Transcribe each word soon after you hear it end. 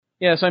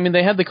Yeah, so I mean,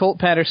 they had the Colt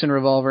Patterson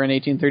revolver in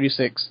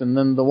 1836, and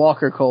then the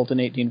Walker Colt in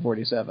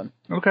 1847.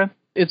 Okay.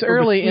 It's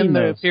early in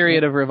the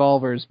period of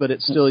revolvers, but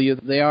it's still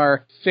they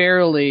are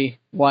fairly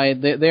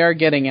wide. They are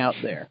getting out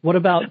there. What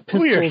about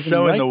pistols? We are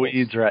so and in the rifles?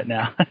 weeds right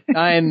now.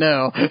 I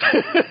know.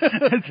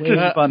 It's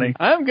just funny.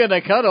 I'm going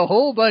to cut a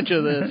whole bunch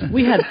of this.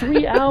 We had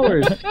 3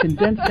 hours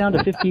condensed down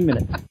to 15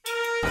 minutes.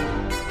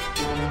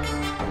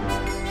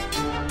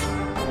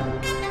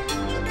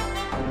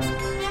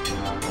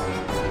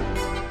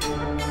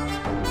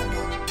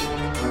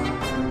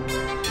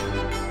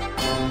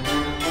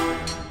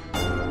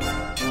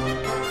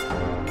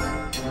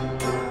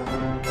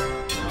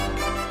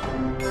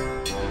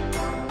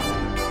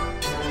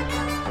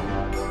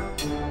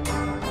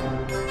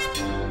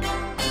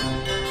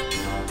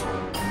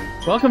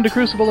 Welcome to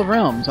Crucible of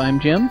Realms. I'm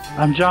Jim.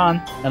 I'm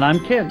John. And I'm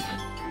Kent.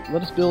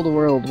 Let us build a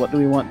world. What do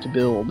we want to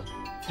build?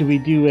 Do we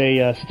do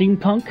a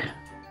steampunk?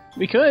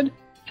 We could.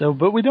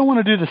 But we don't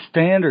want to do the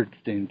standard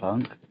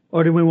steampunk.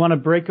 Or do we want to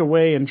break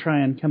away and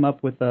try and come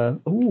up with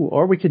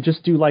or we could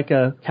just do like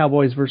a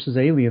Cowboys versus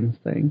Aliens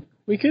thing.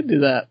 We could do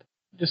that.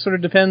 Just sort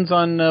of depends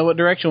on what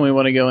direction we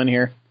want to go in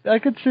here. I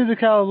could see the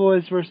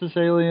Cowboys versus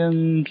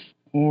Aliens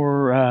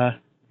or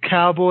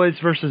Cowboys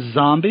versus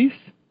Zombies.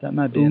 That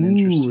might be an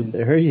interesting.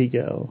 There you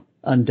go.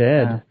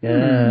 Undead.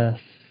 Yeah. Yes.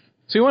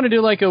 So you want to do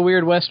like a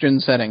weird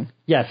Western setting?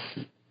 Yes.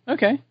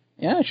 Okay.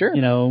 Yeah, sure.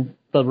 You know,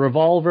 the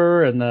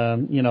revolver and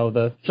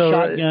the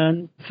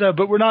shotgun.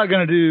 But we're not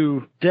going to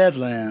do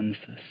Deadlands,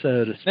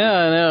 so to speak.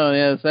 No,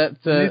 yes, that...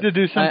 we need to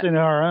do something of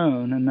our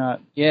own and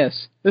not...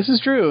 Yes, this is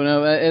true.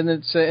 No, and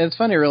it's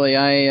funny, really.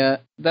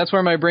 That's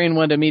where my brain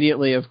went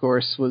immediately, of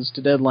course, was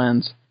to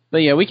Deadlands.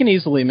 But yeah, we can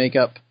easily make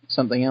up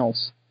something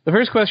else. The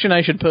first question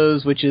I should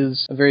pose, which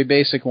is a very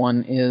basic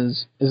one,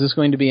 is this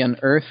going to be an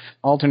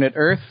alternate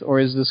Earth, or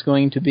is this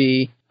going to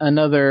be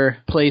another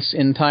place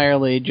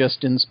entirely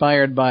just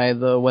inspired by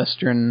the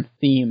Western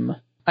theme?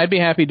 I'd be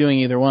happy doing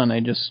either one.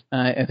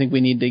 I think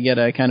we need to get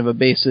a kind of a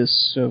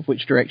basis of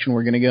which direction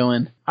we're going to go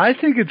in. I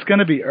think it's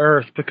going to be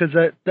Earth, because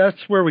that's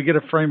where we get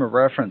a frame of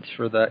reference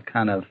for that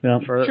kind of...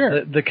 For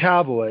sure. The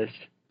Cowboys.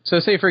 So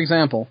say, for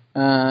example,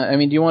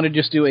 do you want to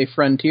just do a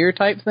frontier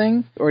type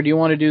thing? Or do you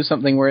want to do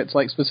something where it's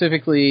like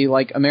specifically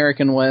like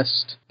American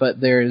West, but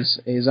there's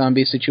a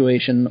zombie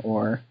situation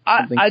or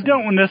something? I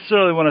don't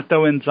necessarily want to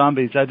throw in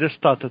zombies. I just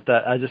thought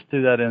that I just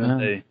do that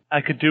in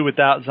I could do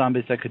without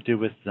zombies, I could do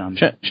with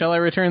zombies. Shall I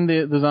return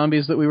the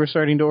zombies that we were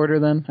starting to order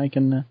then? I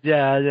can...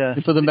 Yeah.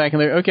 Put them back in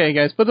there. Okay,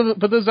 guys, put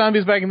the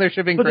zombies back in their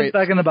shipping crates. Put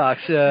them back in the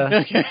box,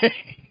 yeah. Okay.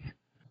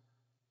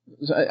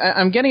 So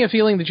I'm getting a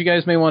feeling that you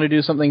guys may want to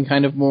do something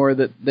kind of more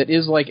that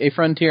is like a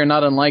frontier,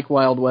 not unlike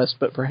Wild West,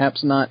 but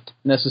perhaps not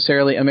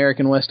necessarily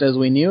American West as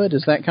we knew it.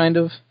 Is that kind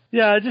of...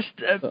 Yeah,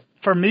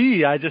 for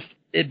me,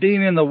 it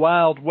being in the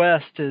Wild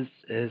West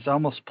is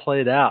almost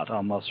played out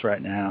almost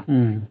right now.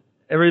 Mm.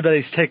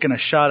 Everybody's taking a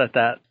shot at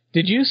that.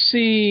 Did you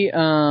see,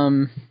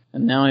 and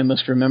now I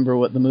must remember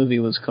what the movie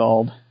was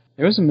called.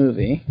 There was a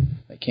movie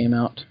that came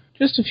out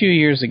just a few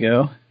years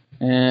ago,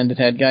 and it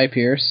had Guy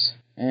Pearce,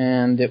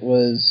 and it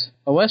was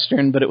a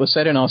Western, but it was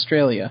set in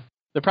Australia.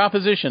 The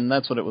Proposition,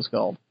 that's what it was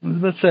called.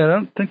 Let's say, I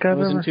don't think I've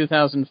ever... It was in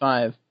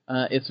 2005.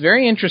 It's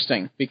very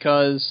interesting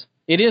because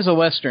it is a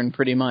Western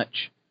pretty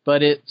much,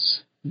 but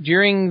it's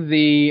during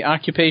the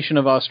occupation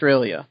of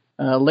Australia,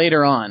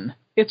 later on.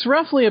 It's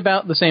roughly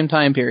about the same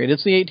time period.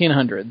 It's the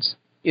 1800s.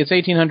 It's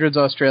 1800s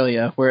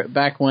Australia, where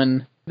back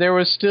when there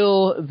was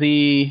still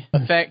the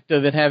effect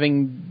of it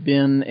having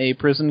been a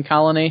prison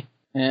colony,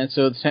 and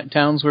so the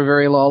towns were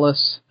very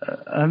lawless.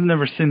 I've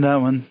never seen that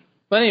one.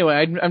 But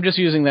anyway, I'm just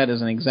using that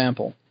as an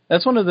example.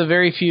 That's one of the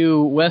very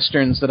few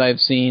Westerns that I've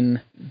seen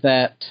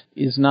that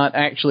is not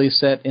actually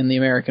set in the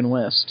American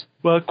West.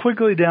 Well,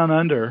 Quigley Down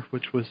Under,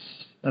 which was...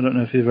 I don't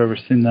know if you've ever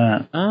seen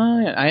that.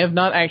 Yeah, I have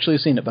not actually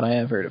seen it, but I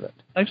have heard of it.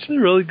 Actually,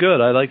 really good.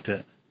 I liked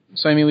it.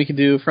 So, I mean, we could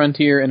do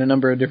Frontier in a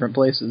number of different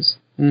places.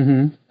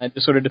 Mm-hmm. It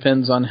just sort of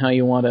depends on how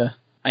you want to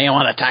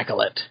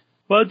tackle it.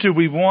 Well, do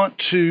we want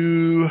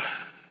to,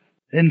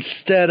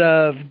 instead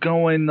of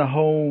going the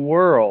whole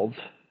world,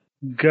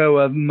 go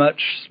a much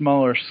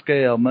smaller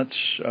scale,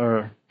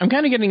 I'm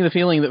kind of getting the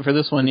feeling that for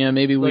this one,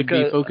 maybe we'd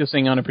be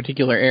focusing on a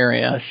particular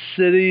area. A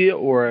city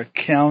or a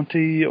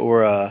county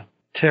or a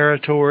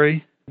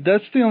territory.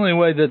 That's the only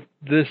way that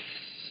this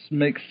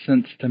makes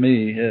sense to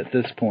me at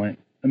this point.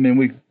 I mean,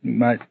 we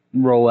might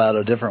roll out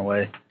a different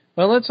way.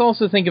 Well, let's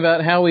also think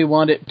about how we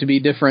want it to be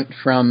different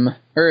from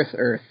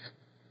Earth.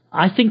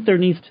 I think there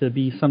needs to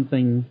be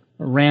something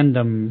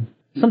random,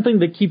 something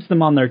that keeps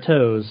them on their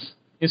toes.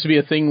 Needs to be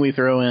a thing we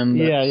throw in.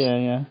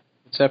 Yeah.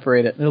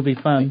 Separate it. It'll be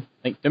fun.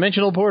 Like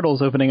dimensional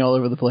portals opening all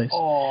over the place.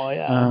 Oh,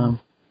 yeah.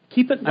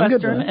 Keep it I'm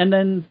Western, and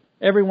then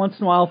every once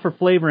in a while for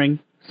flavoring,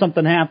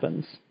 something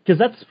happens. Because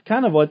that's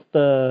kind of what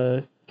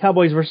the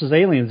Cowboys versus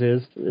Aliens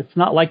is. It's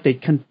not like they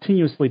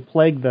continuously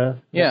plague the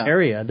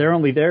area. They're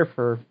only there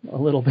for a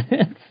little bit,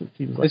 it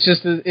seems like. It's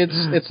just,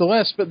 it's the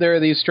West, but there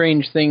are these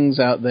strange things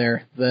out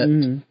there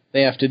that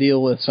they have to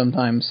deal with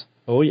sometimes.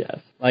 Oh, yes.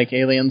 Like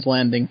aliens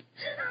landing.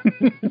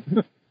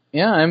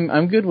 Yeah,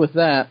 I'm good with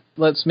that.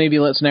 Let's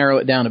narrow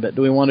it down a bit.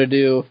 Do we want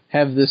to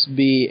have this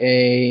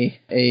be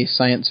a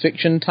science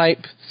fiction type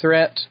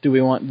threat? Do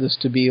we want this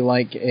to be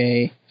like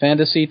a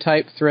fantasy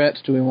type threat?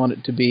 Do we want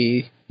it to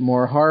be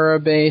more horror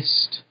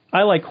based?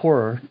 I like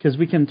horror because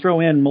we can throw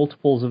in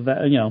multiples of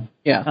that.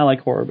 Yeah, I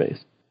like horror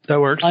based. That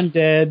works.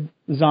 Undead,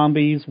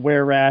 zombies,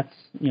 were-rats,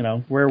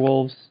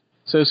 werewolves.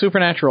 So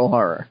supernatural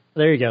horror.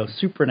 There you go,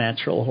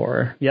 supernatural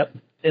horror. Yep.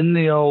 In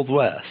the Old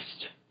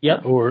West.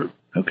 Yep.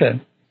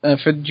 Okay.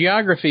 For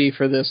geography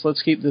for this,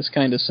 let's keep this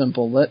kind of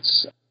simple.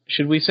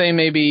 Should we say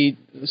maybe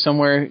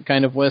somewhere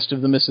kind of west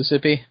of the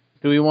Mississippi?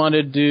 Do we want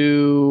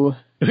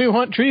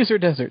trees or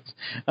deserts?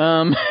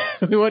 Do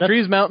we want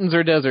trees, mountains,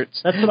 or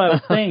deserts? That's what I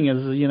was saying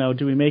is,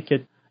 do we make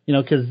it,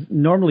 because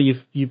normally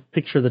you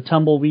picture the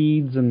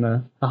tumbleweeds and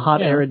the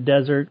hot arid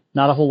desert,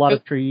 not a whole lot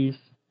of trees.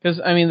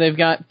 Because, they've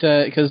got,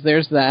 because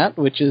there's that,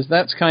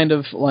 that's kind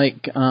of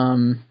like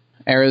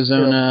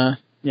Arizona...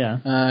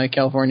 Yeah.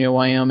 California,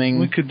 Wyoming.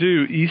 We could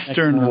do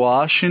eastern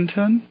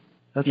Washington.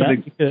 That's a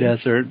big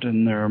desert,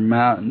 and there are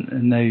mountains,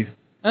 and they...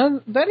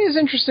 that is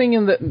interesting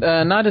in that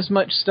not as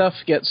much stuff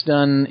gets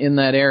done in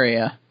that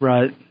area.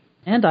 Right.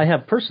 And I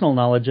have personal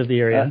knowledge of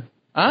the area.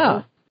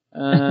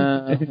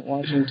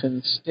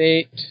 Washington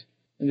State.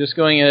 I'm just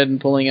going ahead and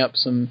pulling up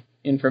some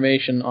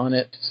information on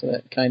it, so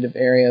that kind of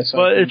area.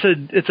 So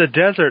it's a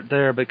desert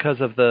there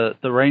because of the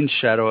rain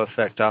shadow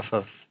effect off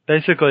of...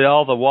 Basically,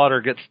 all the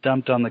water gets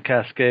dumped on the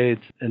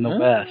Cascades in the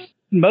west.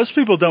 Most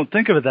people don't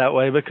think of it that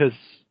way because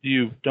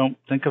you don't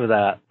think of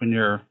that when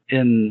you're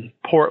in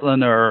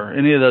Portland or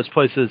any of those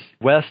places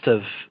west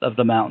of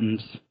the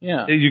mountains.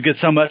 Yeah. You get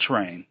so much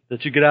rain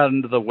that you get out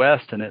into the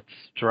west and it's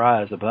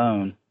dry as a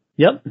bone.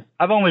 Yep.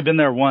 I've only been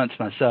there once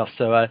myself,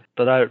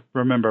 but I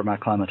remember my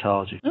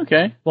climatology.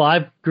 Okay. Well,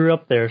 I grew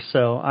up there,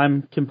 so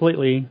I'm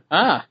completely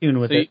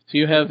tuned with it. So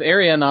you have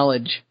area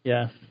knowledge.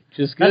 Yeah. Which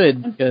is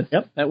good, because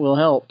that will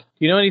help.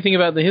 Do you know anything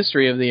about the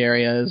history of the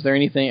area?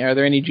 Are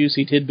there any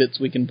juicy tidbits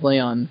we can play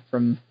on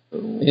from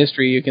the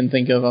history you can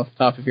think of off the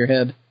top of your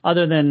head?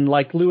 Other than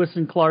like Lewis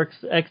and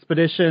Clark's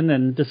expedition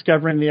and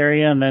discovering the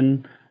area and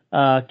then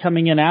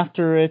coming in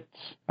after it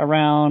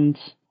around...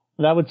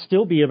 That would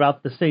still be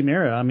about the same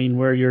era.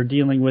 Where you're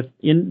dealing with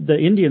the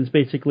Indians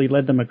basically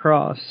led them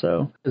across,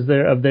 so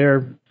of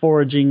their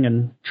foraging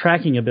and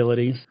tracking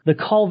abilities. The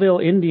Colville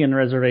Indian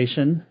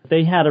Reservation,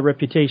 they had a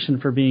reputation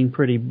for being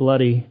pretty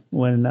bloody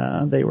when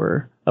they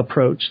were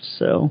approached.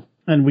 So,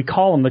 and we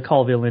call them the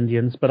Colville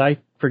Indians, but I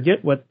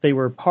forget what they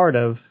were part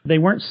of. They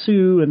weren't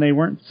Sioux and they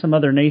weren't some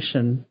other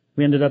nation.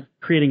 We ended up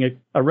creating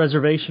a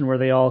reservation where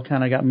they all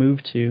kind of got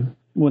moved to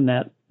when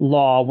that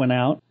law went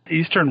out.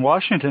 Eastern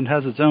Washington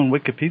has its own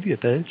Wikipedia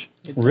page.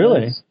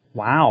 Really?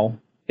 Wow.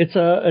 It's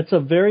a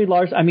very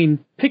large...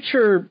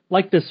 picture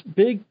like this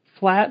big,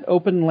 flat,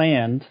 open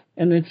land,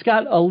 and it's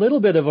got a little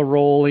bit of a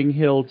rolling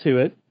hill to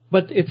it,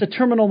 but it's a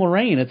terminal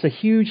moraine. It's a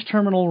huge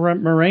terminal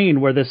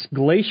moraine where this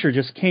glacier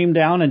just came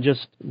down and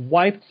just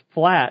wiped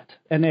flat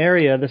an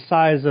area the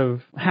size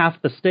of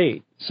half the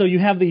state. So you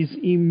have these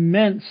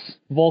immense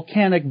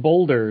volcanic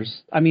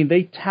boulders.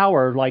 They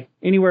tower like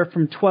anywhere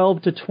from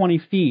 12 to 20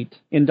 feet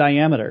in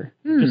diameter,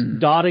 just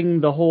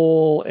dotting the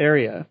whole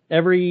area.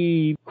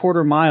 Every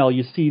quarter mile,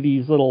 you see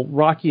these little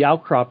rocky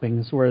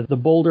outcroppings where the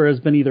boulder has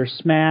been either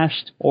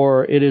smashed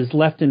or it is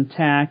left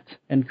intact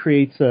and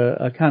creates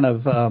a kind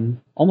of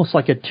almost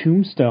like a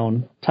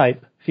tombstone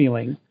type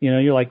feeling.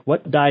 You're like,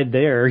 what died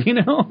there?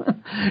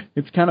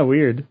 It's kind of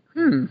weird.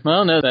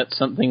 Well, no, that's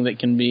something that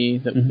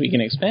we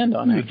can expand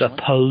on. Actually. The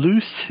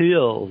Palouse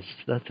Hills.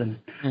 That's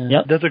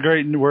a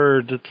great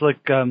word. It's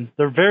like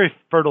they're very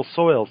fertile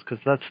soils because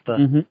that's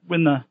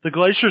when the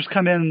glaciers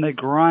come in and they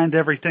grind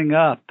everything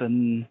up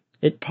and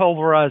it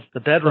pulverizes the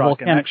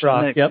bedrock and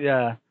actually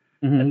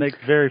and make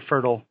very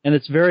fertile. And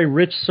it's very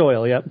rich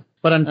soil. Yep.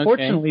 But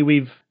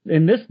unfortunately,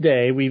 in this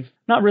day we've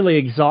not really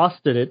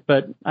exhausted it,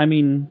 but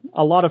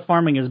a lot of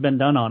farming has been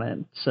done on it.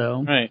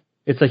 So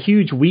it's a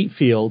huge wheat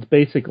field,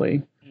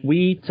 basically.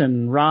 Wheat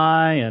and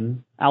rye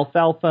and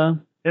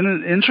alfalfa. And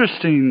an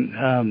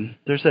interesting,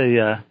 there's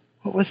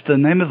what was the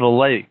name of the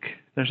lake?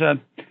 There's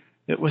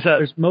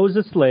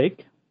Moses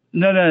Lake.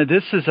 No,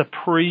 this is a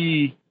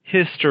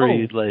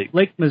prehistory lake.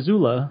 Lake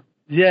Missoula.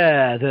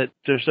 Yeah,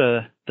 there's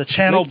the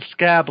channeled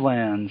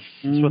scablands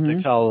is what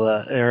they call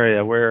the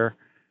area where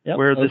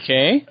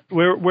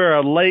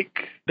a lake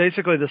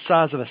basically the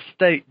size of a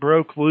state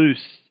broke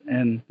loose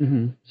and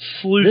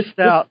sluiced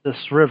out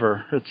this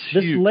river. It's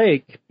huge. This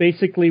lake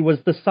basically was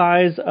the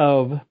size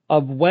of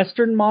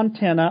western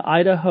Montana,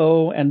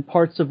 Idaho, and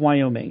parts of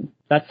Wyoming.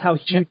 That's how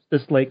huge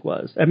this lake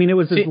was. It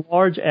was as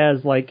large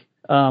as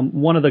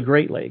one of the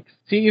Great Lakes.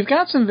 See, you've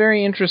got some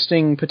very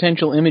interesting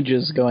potential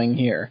images going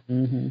here,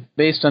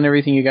 based on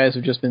everything you guys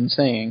have just been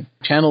saying.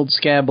 Channeled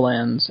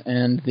scablands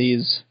and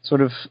these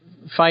sort of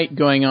fight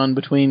going on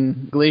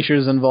between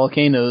glaciers and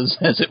volcanoes,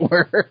 as it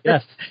were.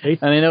 Yes. And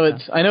I know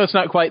it's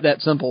not quite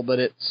that simple, but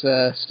it's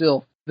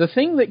still The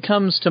thing that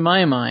comes to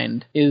my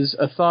mind is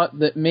a thought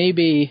that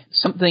maybe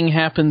something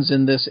happens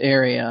in this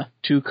area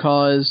to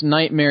cause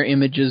nightmare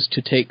images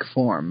to take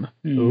form.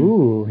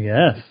 Ooh,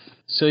 yes.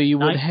 So you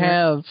would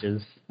have...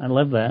 I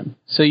love that.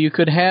 So you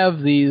could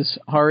have these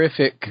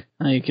horrific...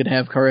 you could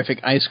have horrific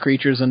ice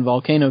creatures and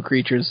volcano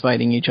creatures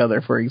fighting each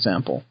other, for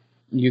example.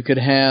 You could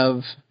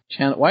have...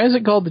 Why is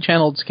it called the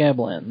Channeled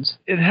Scablands?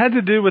 It had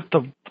to do with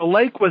the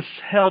lake was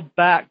held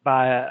back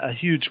by a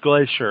huge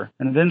glacier,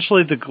 and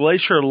eventually the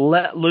glacier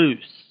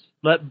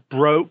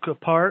broke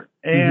apart,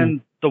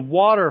 and the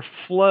water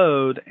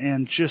flowed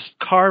and just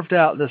carved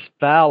out this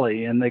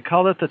valley, and they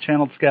called it the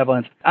Channeled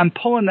Scablands. I'm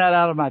pulling that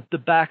out of the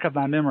back of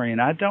my memory,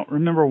 and I don't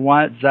remember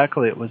why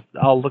exactly it was.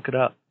 I'll look it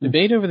up.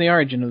 Debate over the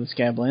origin of the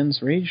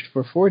Scablands raged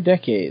for 4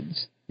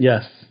 decades.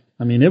 Yes.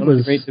 I mean, it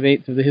was a great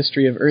debate through the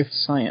history of Earth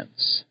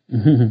science.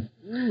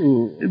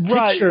 Ooh.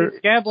 Right.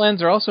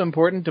 Scablands are also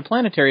important to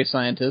planetary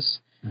scientists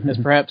as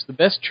perhaps the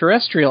best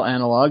terrestrial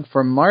analog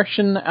for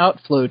Martian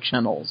outflow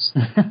channels.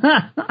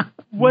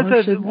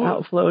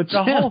 Outflow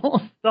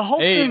channels. The whole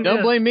thing.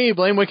 Don't blame me.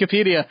 Blame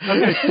Wikipedia.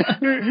 Okay.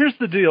 Here's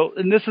the deal,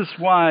 and this is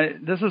why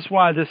this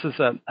is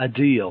a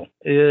deal,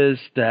 is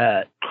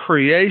that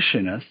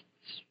creationists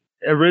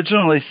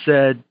originally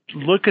said,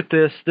 look at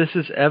this. This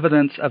is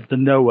evidence of the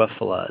Noah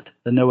flood,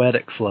 the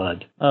Noetic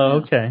flood.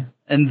 Oh, okay.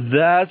 And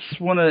that's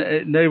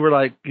they were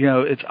like,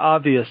 it's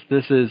obvious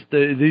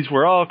these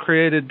were all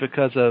created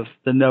because of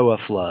the Noah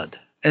flood.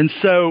 And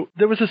so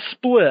there was a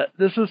split.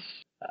 This is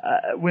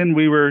when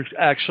we were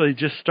actually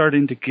just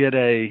starting to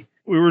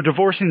we were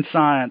divorcing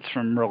science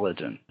from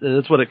religion.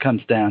 That's what it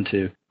comes down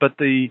to. But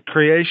the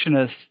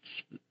creationists,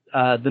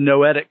 the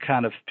Noetic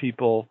kind of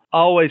people,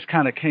 always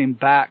kind of came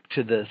back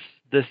to this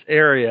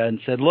area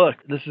and said, look,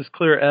 this is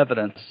clear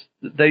evidence.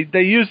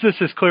 They use this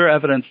as clear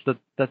evidence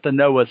that the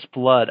Noah's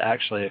flood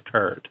actually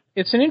occurred.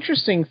 It's an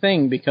interesting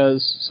thing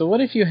because, so what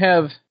if you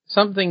have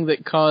something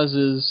that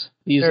causes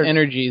these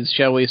energies,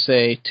 shall we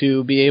say,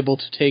 to be able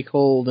to take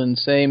hold, and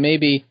say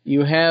maybe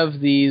you have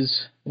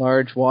these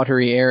large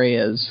watery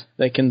areas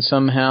that can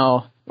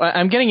somehow...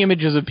 I'm getting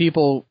images of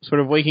people sort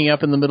of waking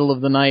up in the middle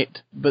of the night,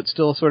 but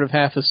still sort of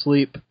half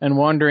asleep, and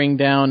wandering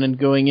down and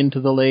going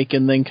into the lake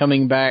and then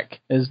coming back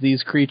as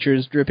these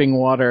creatures dripping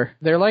water.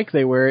 They're like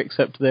they were,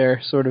 except they're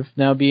sort of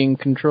now being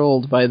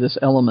controlled by this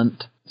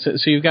element. So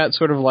you've got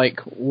sort of like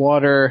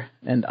water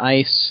and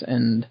ice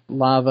and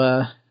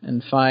lava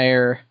and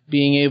fire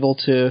being able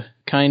to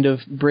kind of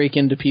break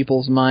into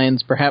people's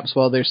minds, perhaps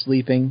while they're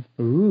sleeping,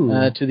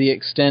 to the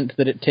extent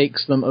that it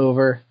takes them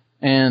over,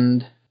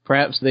 and...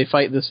 perhaps they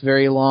fight this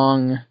very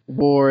long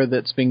war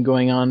that's been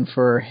going on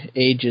for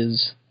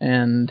ages,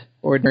 and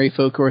ordinary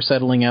folk who are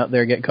settling out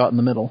there get caught in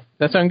the middle.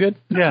 That sound good?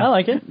 Yeah. I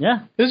like it, yeah.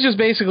 This is just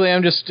basically,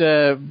 I'm just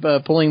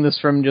pulling this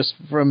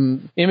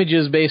from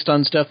images based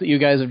on stuff that you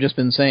guys have just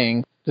been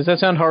saying. Does that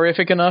sound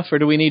horrific enough, or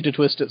do we need to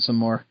twist it some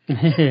more?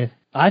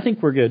 I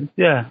think we're good.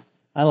 Yeah.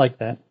 I like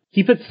that.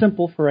 Keep it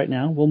simple for right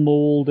now. We'll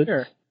mold it.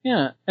 Sure.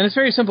 Yeah, and it's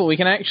very simple. We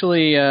can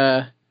actually...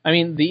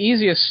 the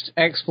easiest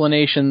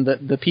explanation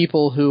that the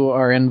people who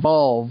are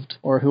involved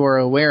or who are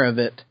aware of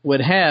it would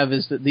have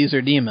is that these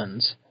are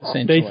demons,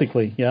 essentially.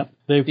 Basically, yeah.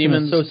 They can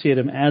associate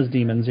them as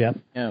demons, yeah.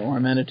 Yeah, or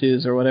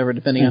Manitous or whatever,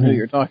 depending on who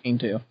you're talking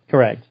to.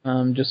 Correct.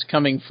 Just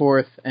coming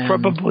forth and...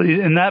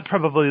 that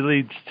probably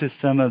leads to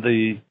some of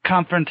the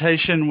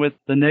confrontation with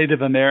the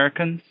Native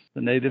Americans,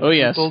 the native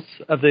peoples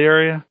of the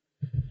area.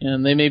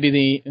 And they may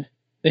be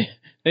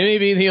They may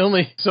be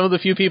some of the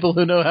few people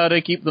who know how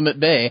to keep them at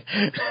bay.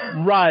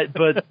 Right,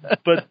 but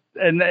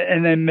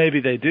then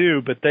maybe they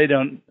do, but they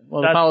don't.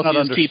 Well, the policy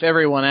is keep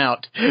everyone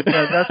out.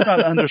 That's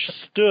not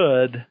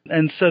understood,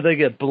 and so they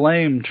get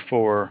blamed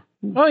for.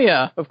 Oh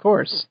yeah, of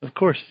course. Of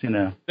course,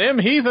 them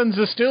heathens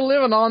are still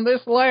living on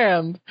this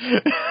land.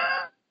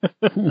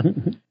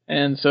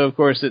 And so, of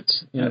course,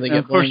 it's they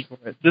get blamed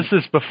for it. This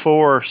is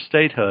before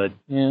statehood.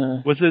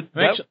 Yeah. Was it?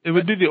 It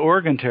would be the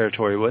Oregon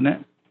Territory, wouldn't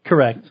it?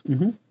 Correct.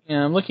 Mm-hmm.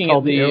 Yeah, I'm looking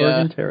at the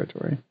Oregon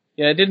Territory.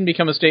 Yeah, it didn't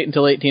become a state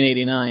until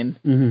 1889.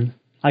 Mm-hmm.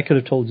 I could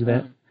have told you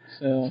that.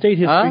 So state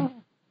history.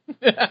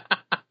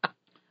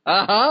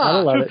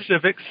 I love it.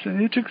 Civics.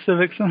 You took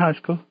civics in high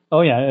school.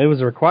 Oh yeah, it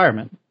was a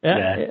requirement.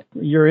 Yeah.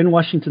 You're in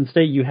Washington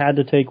State. You had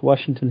to take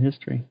Washington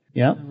history.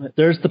 Yep.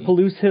 There's the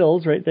Palouse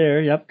Hills right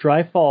there. Yep.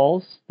 Dry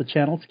Falls, the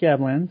Channeled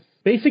Scablands.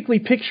 Basically,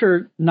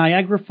 picture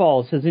Niagara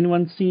Falls. Has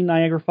anyone seen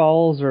Niagara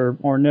Falls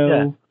or no?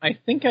 Yeah. I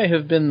think I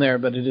have been there,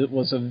 but it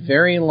was a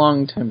very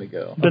long time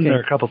ago. Been there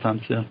a couple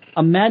times, yeah.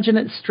 Imagine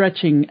it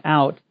stretching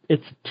out.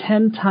 It's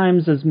 10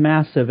 times as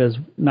massive as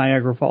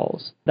Niagara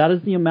Falls. That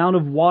is the amount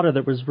of water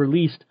that was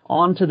released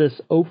onto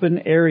this open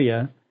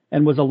area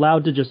and was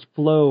allowed to just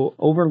flow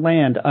over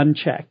land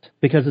unchecked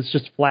because it's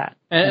just flat.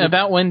 And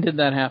about when did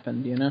that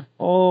happen, do you know?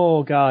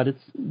 Oh, God,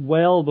 it's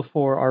well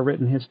before our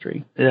written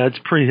history. Yeah, it's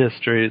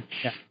prehistory.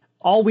 Yeah.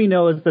 All we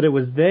know is that it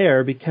was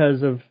there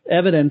because of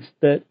evidence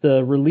that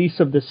the release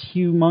of this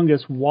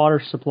humongous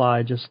water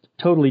supply just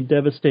totally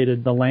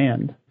devastated the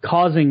land,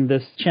 causing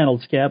this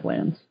Channeled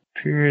Scablands.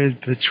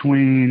 Period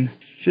between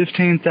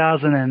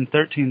 15,000 and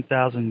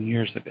 13,000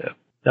 years ago.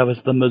 That was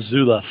the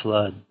Missoula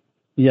flood.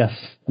 Yes,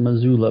 the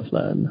Missoula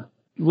flood.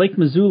 Lake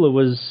Missoula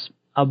was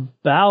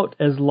about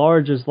as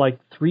large as like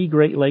 3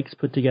 Great Lakes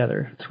put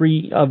together.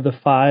 3 of the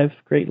 5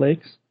 Great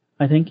Lakes,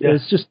 I think. Yeah.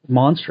 It's just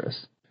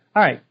monstrous.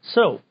 All right,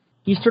 so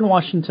Eastern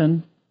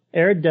Washington,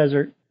 arid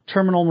desert,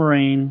 terminal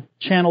moraine,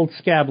 channeled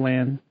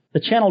scabland. The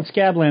channeled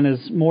scabland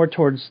is more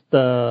towards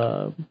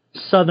the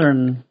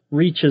southern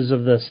reaches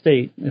of the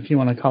state, if you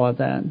want to call it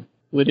that.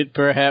 Would it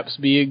perhaps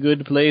be a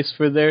good place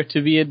for there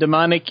to be a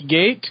demonic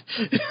gate?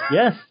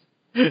 Yes.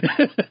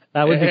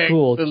 That would be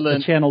cool.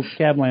 The channeled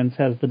scablands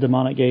has the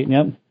demonic gate,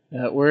 yep.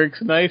 That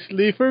works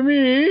nicely for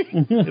me.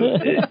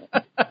 It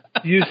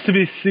used to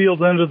be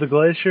sealed under the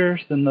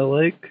glaciers in the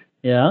lake.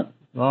 Yeah.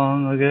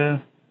 Long ago.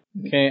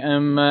 Okay,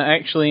 I'm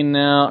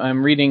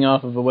reading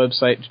off of a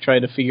website to try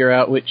to figure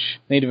out which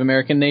Native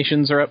American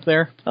nations are up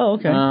there. Oh,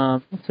 okay.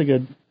 That's a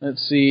good...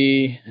 Let's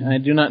see. I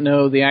do not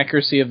know the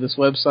accuracy of this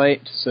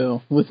website,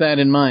 so with that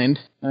in mind,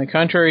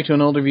 contrary to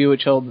an older view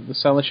which held that the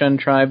Salishan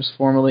tribes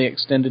formerly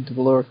extended to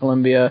the Lower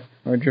Columbia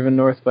or driven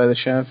north by the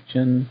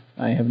Shaftian,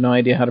 I have no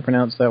idea how to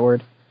pronounce that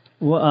word.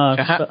 Well,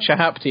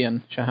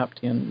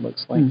 Shahaptian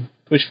looks like.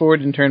 Pushed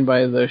forward in turn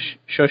by the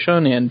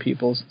Shoshonean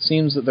peoples, it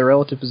seems that the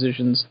relative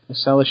positions of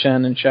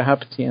Salishan and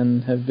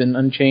Shahaptian have been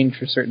unchanged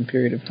for a certain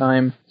period of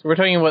time. So we're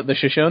talking about the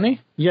Shoshone?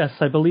 Yes,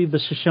 I believe the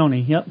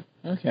Shoshone, yep.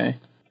 Okay.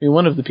 You're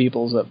one of the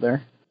peoples up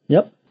there.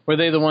 Yep. Were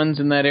they the ones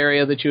in that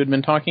area that you had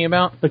been talking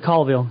about? The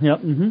Colville, yep.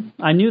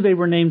 Mm-hmm. I knew they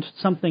were named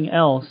something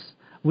else.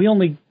 We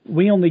only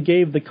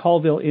gave the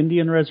Colville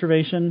Indian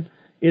Reservation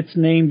its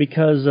name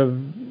because of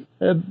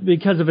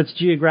its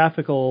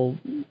geographical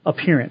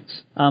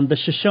appearance. The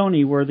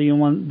Shoshone were the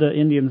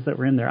Indians that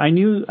were in there. I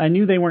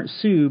knew they weren't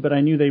Sioux, but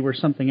I knew they were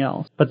something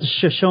else. But the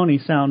Shoshone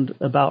sound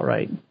about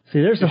right. See,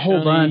 there's Shoshone, a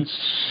whole bunch.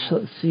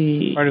 Let's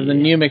see. Part of the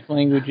Numic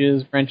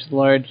languages, branch of the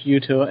large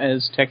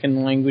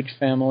Uto-Aztecan language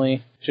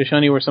family.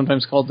 Shoshone were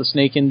sometimes called the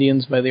Snake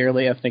Indians by the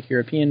early ethnic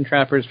European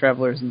trappers,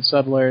 travelers, and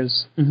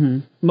settlers. Mm-hmm.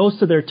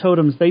 Most of their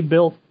totems, they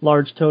built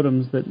large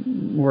totems that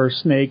were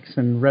snakes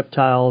and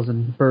reptiles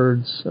and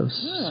birds of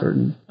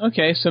certain...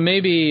 Okay, so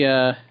maybe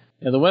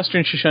the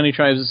Western Shoshone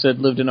tribes, it said,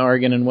 lived in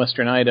Oregon and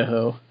western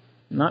Idaho.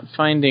 I'm not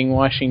finding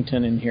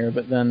Washington in here,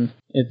 but then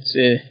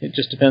it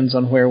just depends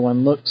on where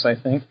one looks, I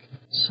think.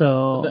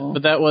 So,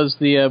 but that was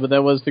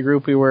the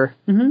group we were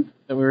that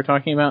we were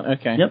talking about.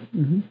 Okay. Yep.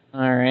 Mm-hmm.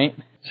 All right.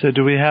 So,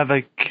 do we have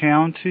a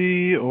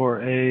county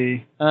or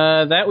a?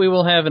 That we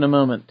will have in a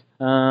moment.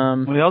 We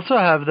also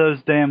have those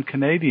damn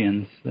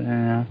Canadians.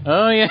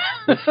 Oh yeah.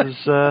 This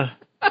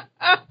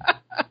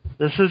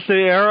is the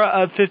era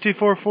of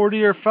 54-40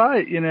 or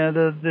fight. You know,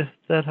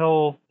 that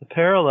whole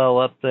parallel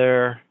up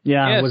there.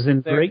 Yeah, yes, it was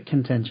in great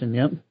contention.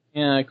 Yep.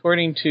 Yeah,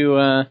 according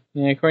to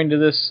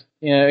this,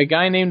 a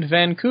guy named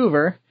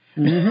Vancouver.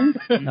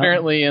 Mm-hmm.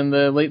 Apparently in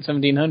the late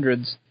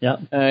 1700s.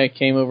 Yep.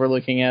 Came over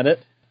looking at it.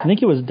 I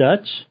think it was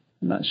Dutch.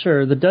 I'm not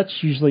sure. The Dutch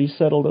usually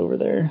settled over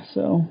there,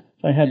 so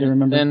I had to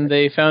remember. Then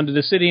they founded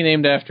a city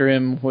named after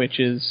him, which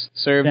is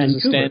served Vancouver.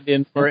 As a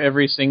stand-in for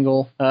every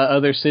single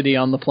other city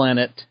on the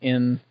planet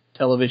in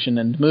television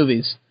and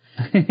movies.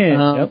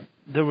 Yep.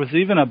 There was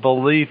even a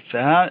belief,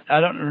 I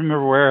don't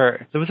remember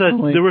where,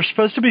 there were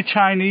supposed to be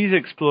Chinese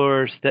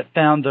explorers that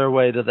found their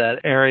way to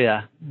that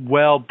area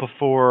well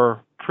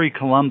before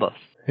pre-Columbus.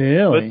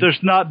 Really? But there's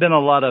not been a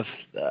lot of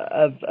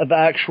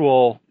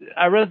actual...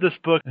 I read this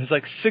book. It was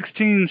like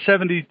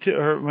 1672, it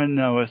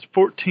was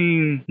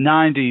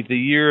 1490, the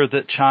year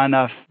that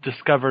China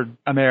discovered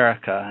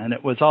America. And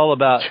it was all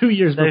about... 2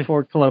 years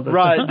before Columbus.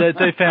 Right, that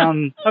they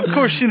found... Of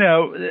course,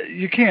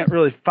 you can't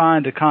really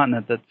find a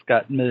continent that's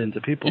got millions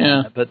of people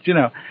on it. But,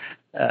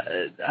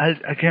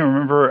 I can't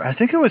remember. I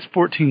think it was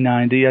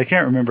 1490. I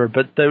can't remember.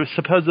 But there was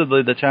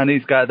supposedly the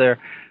Chinese got there.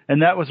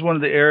 And that was one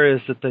of the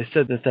areas that they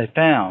said that they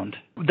found.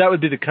 That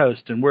would be the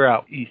coast, and we're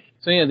out east.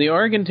 So the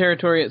Oregon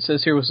Territory, it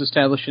says here, was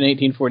established in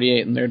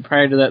 1848, and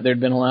prior to that, there'd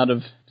been a lot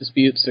of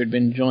disputes. There'd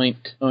been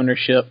joint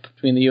ownership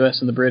between the U.S.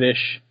 and the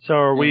British. So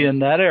are we in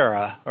that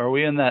era? Are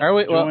we in that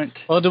joint?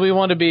 Well, do we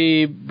want to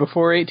be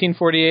before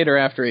 1848 or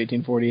after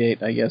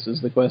 1848, I guess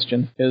is the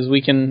question. Because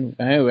we can...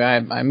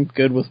 I'm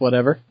good with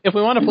whatever. If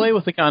we want to play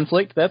with the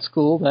conflict, that's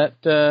cool.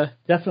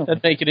 Definitely.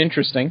 That'd make it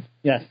interesting.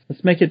 Yes.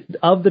 Let's make it,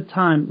 of the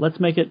time, let's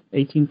make it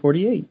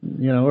 1848,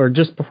 or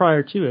just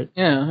prior to it.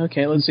 Yeah,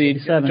 okay, let's see.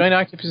 Joint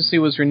occupancy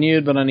was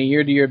renewed, but on a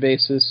year-to-year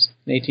basis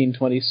in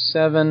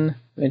 1827.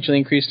 Eventually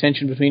increased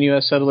tension between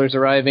U.S. settlers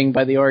arriving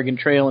by the Oregon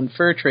Trail and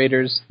fur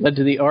traders led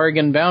to the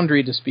Oregon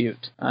boundary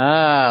dispute.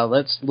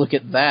 Let's look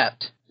at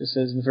that. This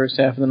says in the first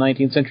half of the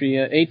 19th century,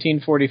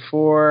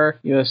 1844,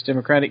 U.S.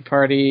 Democratic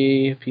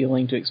Party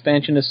appealing to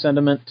expansionist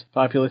sentiment.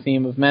 Popular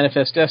theme of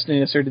Manifest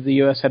Destiny asserted the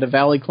U.S. had a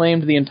valid claim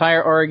to the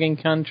entire Oregon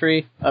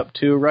country up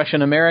to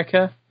Russian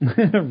America.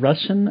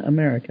 Russian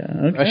America.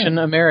 Okay. Russian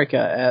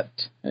America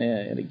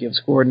and it gives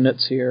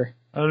coordinates here.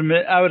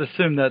 I would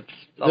assume that's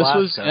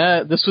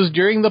Alaska. This was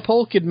during the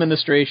Polk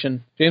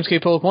administration. James K.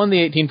 Polk won the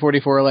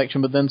 1844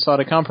 election, but then sought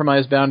a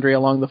compromise boundary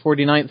along the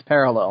 49th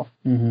parallel.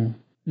 Mm-hmm.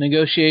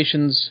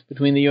 Negotiations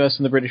between the U.S.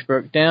 and the British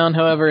broke down,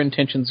 however, and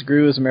tensions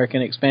grew as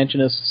American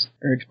expansionists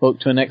urged Polk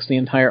to annex the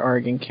entire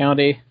Oregon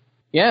County.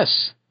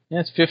 Yes,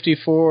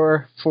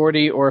 54,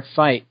 40, or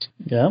fight.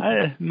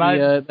 Yeah.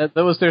 That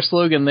was their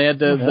slogan. They had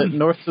the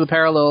north of the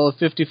parallel of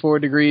 54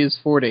 degrees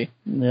 40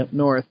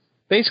 north.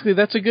 Basically,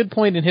 that's a good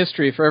point in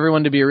history for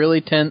everyone to be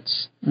really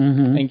tense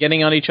and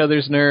getting on each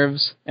other's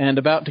nerves and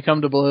about to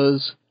come to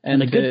blows.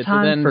 And a good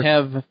time to then for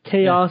have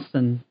chaos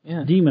and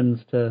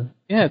demons to...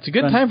 Yeah, it's a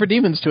good time for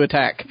demons to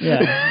attack.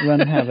 Yeah, run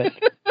havoc.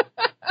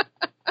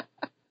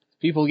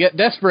 People get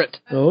desperate.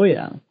 Oh,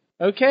 yeah.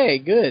 Okay,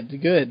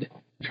 good.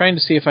 Trying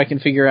to see if I can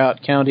figure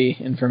out county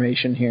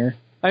information here.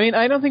 I mean,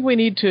 I don't think we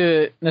need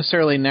to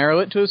necessarily narrow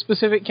it to a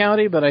specific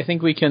county, but I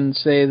think we can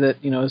say that,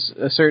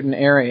 a certain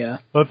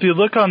area. Well, if you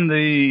look on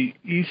the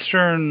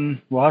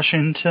Eastern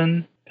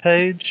Washington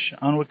page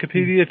on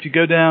Wikipedia, if you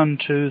go down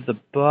to the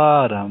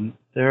bottom,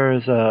 there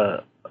is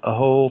a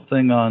whole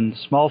thing on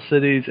small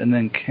cities and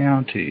then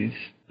counties.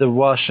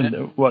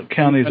 What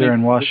counties are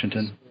in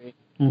Washington.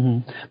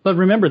 Mm-hmm. But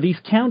remember, these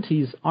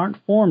counties aren't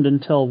formed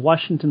until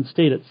Washington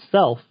State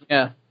itself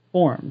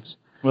forms.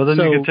 Well, then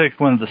you could take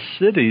one of the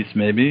cities,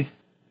 maybe.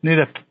 Need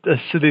a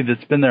city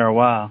that's been there a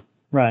while.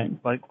 Right.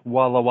 Like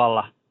Walla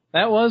Walla.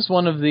 That was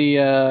one of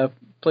the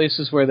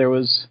places where there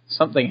was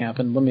something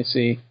happened. Let me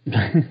see.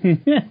 I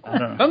don't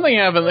know. Something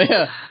happened,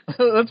 yeah.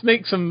 Let's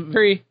make some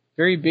very,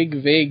 very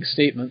big, vague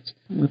statements.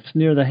 It's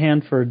near the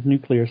Hanford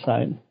nuclear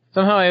site.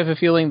 Somehow I have a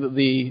feeling that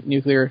the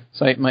nuclear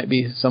site might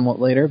be somewhat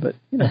later, but...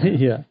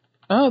 Yeah.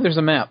 Oh, there's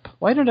a map.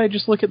 Why didn't I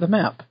just look at the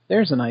map?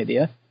 There's an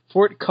idea.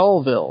 Fort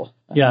Colville.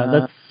 Yeah,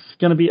 that's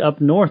going to be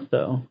up north,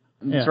 though.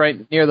 It's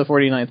right near the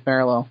 49th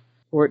parallel.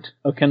 Fort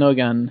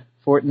Okanogan.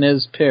 Fort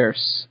Nez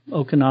Perce.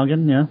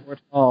 Okanagan, yeah. Fort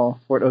Hall.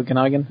 Fort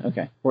Okanagan.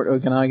 Okay. Fort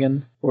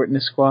Okanagan. Fort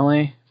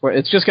Nisqually.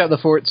 It's just got the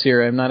forts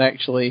here. I'm not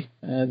actually...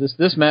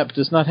 This map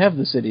does not have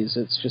the cities.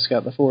 It's just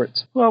got the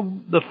forts. Well,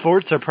 the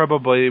forts are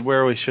probably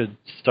where we should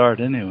start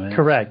anyway.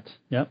 Correct.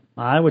 Yep.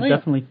 I would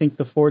definitely think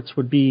the forts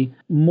would be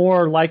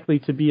more likely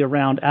to be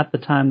around at the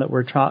time that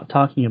we're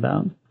talking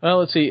about. Well,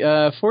 let's see.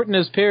 Fort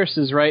Nez Perce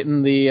is right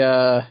in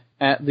the...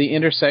 at the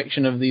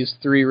intersection of these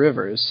three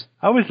rivers.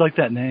 I always like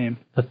that name.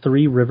 The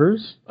Three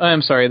Rivers?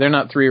 I'm sorry, they're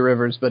not three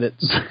rivers, but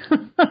it's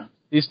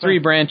these three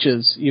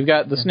branches. You've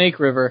got the Snake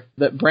River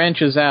that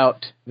branches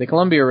out. The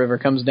Columbia River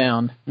comes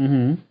down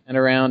and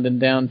around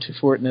and down to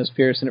Fort Nez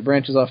Perce, and it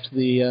branches off to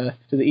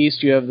the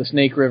east. You have the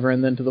Snake River,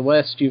 and then to the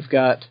west you've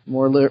got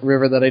more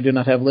river that I do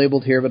not have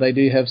labeled here, but I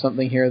do have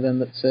something here then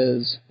that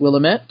says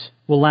Willamette.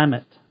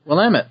 Willamette.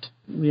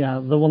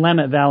 Yeah, the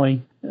Willamette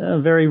Valley.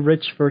 Very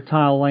rich,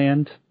 fertile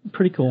land.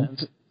 Pretty cool.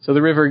 So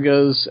the river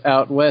goes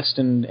out west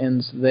and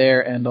ends there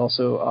and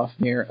also off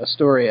near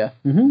Astoria.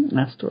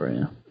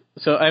 Astoria.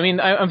 So, I mean,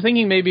 I'm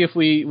thinking maybe if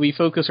we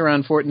focus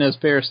around Fort Nez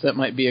Perce, that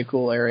might be a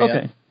cool area.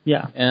 Okay,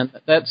 yeah. And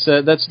that's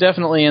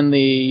definitely in the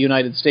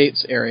United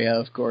States area,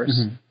 of course,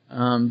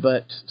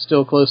 but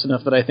still close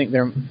enough that I think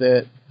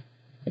that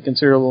a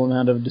considerable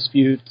amount of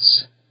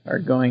disputes are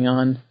going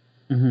on.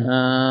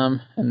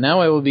 And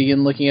now I will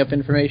begin looking up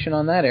information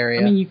on that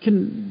area. I mean,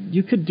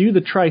 you could do the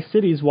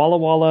Tri-Cities, Walla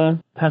Walla,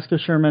 Pasco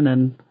Sherman,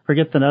 and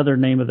forget the other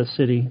name of the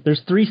city.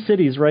 There's three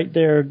cities right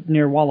there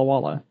near Walla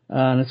Walla,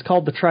 and it's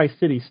called the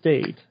Tri-City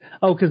State.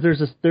 Oh, because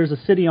there's a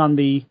city on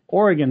the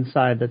Oregon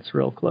side that's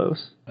real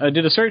close. I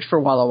did a search for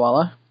Walla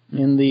Walla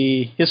in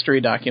the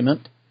history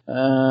document.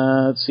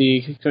 Let's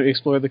see,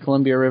 explore the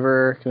Columbia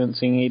River,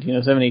 commencing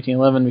 1807,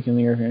 1811,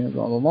 becoming the river,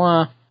 blah, blah,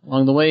 blah.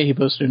 Along the way, he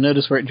posted a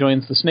notice where it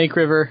joins the Snake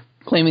River,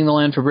 claiming the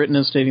land for Britain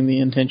and stating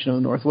the intention of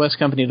the Northwest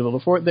Company to build a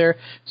fort there.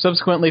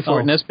 Subsequently,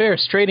 Fort Nez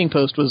Perce trading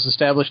post was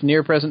established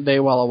near present-day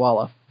Walla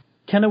Walla.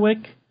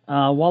 Kennewick,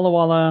 Walla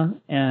Walla,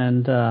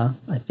 and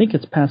I think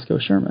it's Pasco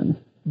Sherman.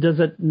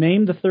 Does it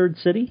name the third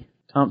city?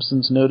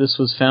 Thompson's notice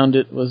was found.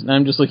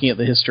 I'm just looking at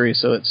the history,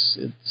 so it's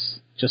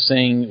just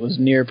saying it was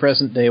near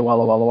present-day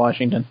Walla Walla,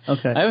 Washington.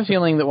 Okay. I have a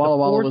feeling that Walla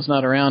Walla was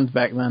not around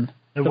back then.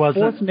 The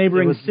fourth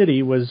neighboring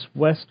city was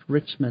West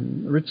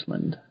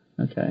Richland.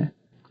 Okay.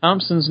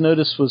 Thompson's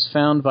notice was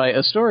found by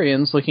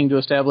Astorians looking to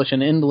establish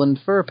an inland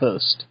fur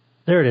post.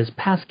 There it is.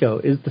 Pasco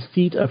is the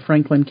seat of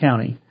Franklin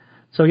County.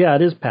 So, yeah,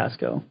 it is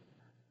Pasco.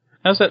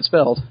 How's that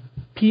spelled?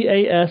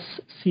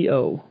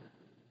 Pasco.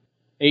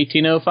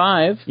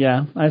 1805.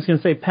 Yeah, I was going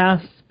to say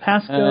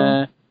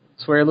Pasco.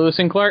 It's where Lewis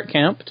and Clark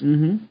camped.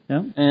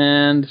 Yeah.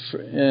 And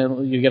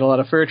you get a lot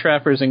of fur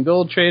trappers and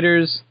gold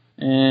traders.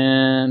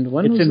 And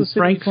when it's was in the city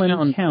Franklin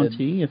founded?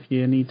 County, if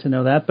you need to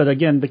know that. But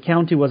again, the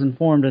county wasn't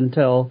formed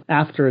until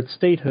after its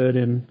statehood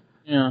in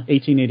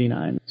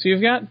 1889. So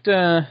you've got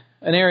an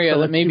area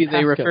that maybe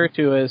they refer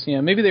to as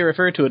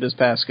it as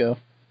Pasco.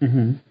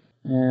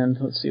 And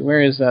let's see,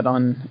 where is that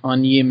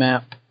on ye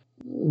map?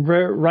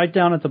 Right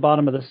down at the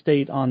bottom of the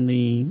state on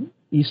the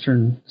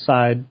eastern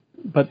side,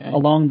 but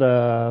along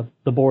the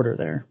border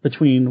there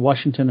between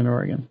Washington and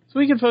Oregon. So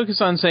we can focus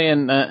on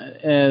saying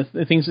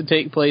the things that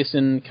take place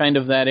in kind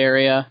of that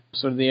area,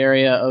 sort of the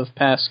area of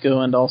Pasco,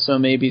 and also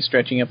maybe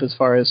stretching up as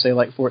far as, say,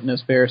 like Fort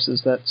Nez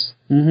Perce, that's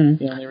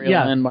the only real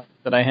landmark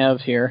that I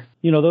have here.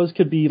 You know, those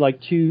could be like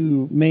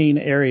two main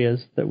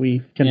areas that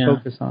we can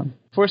focus on.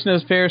 Fort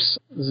Nez Perce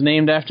is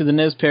named after the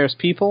Nez Perce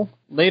people,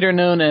 later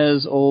known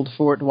as Old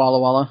Fort Walla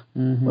Walla,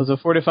 was a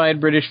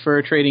fortified British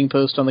fur trading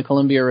post on the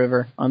Columbia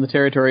River on the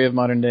territory of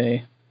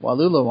modern-day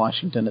Wallula,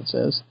 Washington, it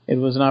says. It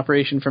was in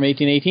operation from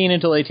 1818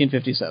 until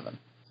 1857.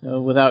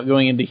 So without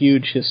going into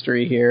huge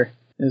history here,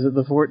 is that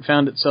the fort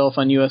found itself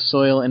on U.S.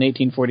 soil in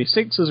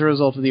 1846 as a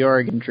result of the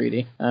Oregon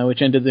Treaty,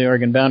 which ended the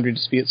Oregon boundary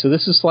dispute. So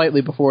this is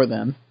slightly before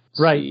then.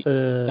 Right.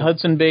 The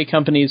Hudson Bay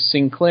Company's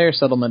Sinclair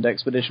settlement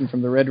expedition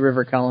from the Red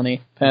River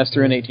Colony passed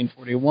through in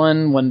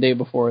 1841, one day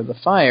before the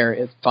fire.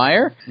 It's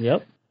fire?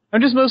 Yep.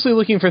 I'm just mostly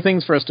looking for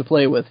things for us to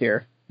play with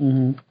here.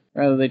 Mm-hmm.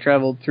 Rather, they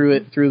traveled through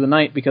it through the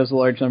night because a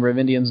large number of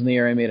Indians in the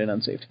area made it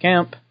unsafe to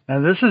camp. Now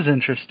this is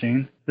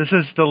interesting. This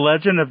is the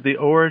legend of the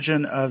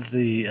origin of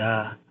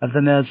the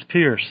Nez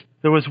Perce.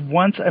 There was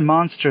once a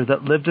monster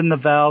that lived in the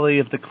valley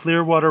of the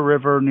Clearwater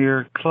River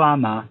near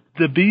Klamath.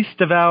 The beast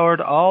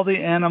devoured all the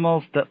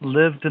animals that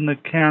lived in the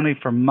county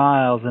for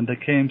miles and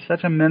became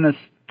such a menace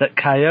that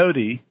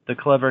Coyote, the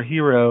clever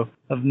hero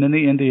of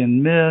many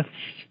Indian myths,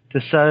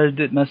 decided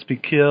it must be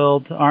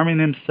killed. Arming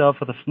himself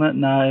with a flint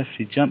knife,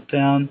 he jumped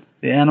down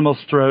the animal's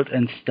throat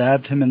and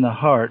stabbed him in the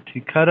heart. He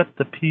cut up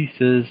the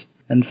pieces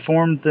and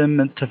formed them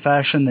to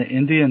fashion the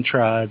Indian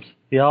tribes.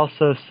 He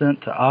also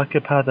sent to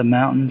occupy the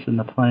mountains and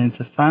the plains.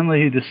 And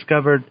finally he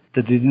discovered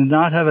that he did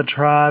not have a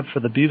tribe for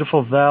the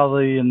beautiful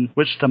valley in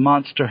which the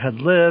monster had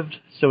lived,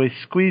 so he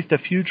squeezed a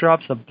few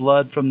drops of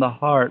blood from the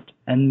heart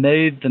and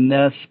made the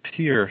Nez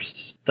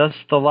Perce. Thus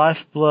the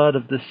lifeblood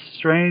of this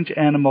strange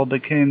animal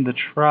became the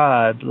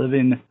tribe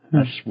living...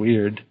 That's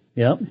weird.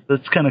 Yep.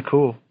 That's kind of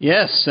cool.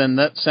 Yes, and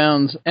that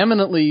sounds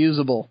eminently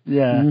usable.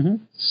 Yeah. Mm-hmm.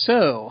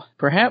 So,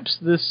 perhaps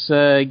this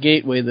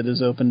gateway that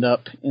has opened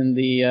up in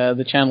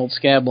the channeled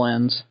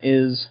Scablands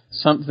is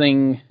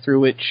something through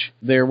which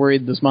they're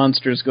worried this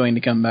monster is going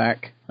to come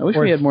back. I wish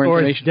we had more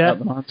information about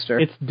the monster.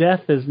 Its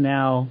death is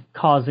now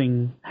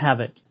causing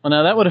havoc. Well,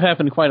 now, that would have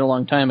happened quite a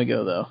long time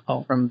ago,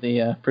 though, from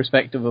the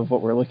perspective of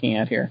what we're looking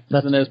at here.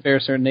 The Nez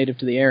Perce are native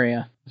to the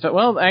area. So,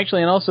 well,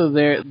 actually, and also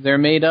they're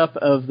made up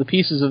of the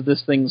pieces of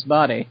this thing's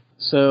body.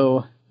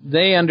 So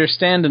they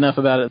understand enough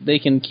about it, they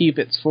can keep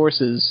its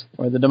forces,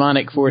 or the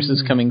demonic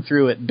forces coming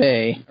through at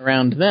bay,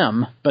 around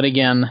them. But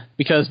again,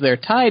 because they're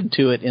tied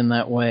to it in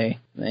that way,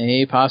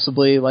 they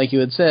possibly, like you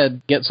had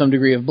said, get some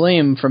degree of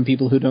blame from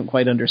people who don't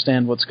quite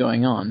understand what's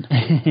going on.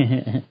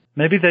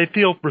 Maybe they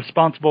feel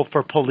responsible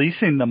for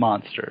policing the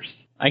monsters.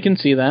 I can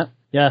see that.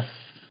 Yes.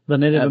 The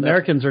Native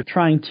Americans are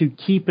trying to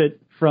keep it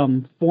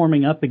from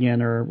forming up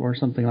again or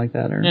something like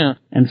that.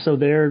 And so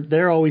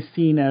they're always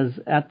seen as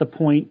at the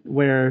point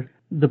where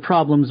the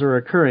problems are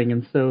occurring.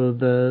 And so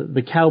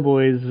the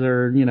cowboys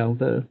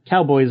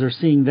are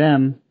seeing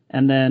them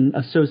and then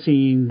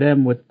associating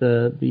them with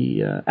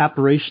the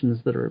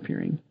apparitions that are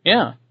appearing.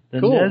 Yeah.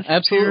 Cool.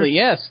 Absolutely.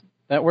 Yes.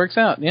 That works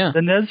out. Yeah.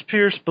 The Nez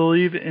Perce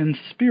believe in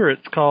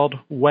spirits called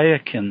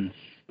Wayakins,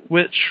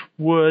 which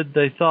would,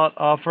 they thought,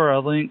 offer a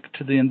link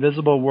to the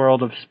invisible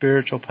world of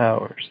spiritual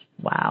powers.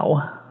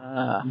 Wow.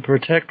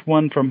 Protect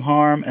one from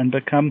harm and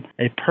become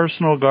a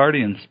personal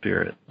guardian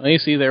spirit. Well, you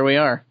see, there we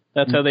are.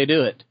 That's how they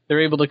do it.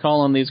 They're able to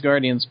call on these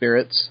guardian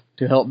spirits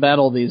to help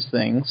battle these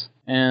things.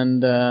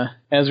 And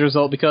as a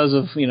result, because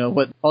of,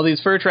 what all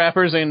these fur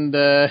trappers and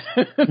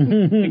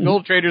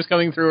gold traders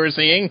coming through are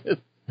seeing.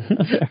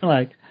 They're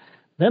like,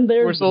 them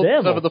there's the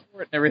devil. Over the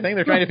fort and everything.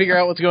 They're trying to figure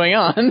out what's going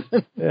on.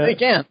 They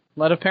can't. A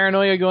lot of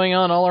paranoia going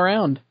on all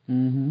around.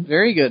 Mm-hmm.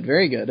 Very good,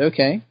 very good.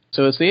 Okay.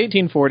 So it's the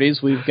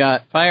 1840s. We've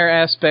got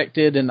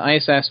fire-aspected and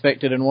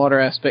ice-aspected and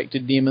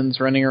water-aspected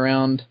demons running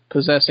around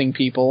possessing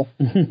people,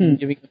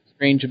 giving them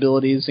strange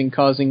abilities and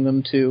causing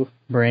them to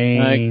go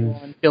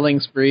on killing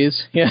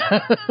sprees. Yeah.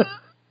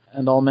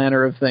 And all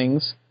manner of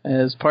things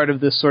as part of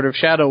this sort of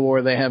shadow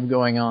war they have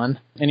going on.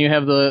 And you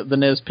have the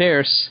Nez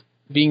Perce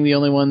being the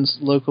only ones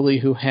locally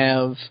who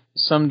have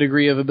some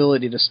degree of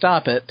ability to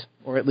stop it,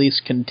 or at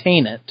least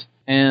contain it,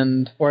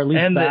 or at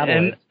least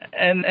battle it.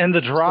 And the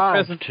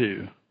drive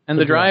to. And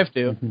the drive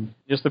to. Mm-hmm.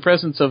 Just the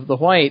presence of the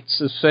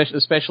whites,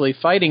 especially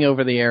fighting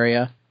over the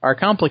area, are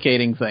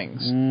complicating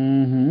things.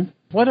 Mm-hmm.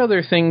 What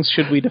other things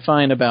should we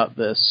define about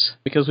this?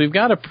 Because we've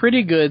got a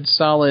pretty good,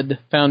 solid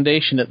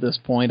foundation at this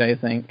point, I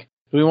think.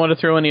 Do we want to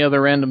throw any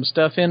other random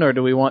stuff in, or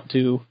do we want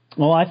to...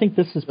 Well, I think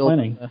this is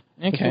plenty.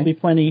 Okay. This will be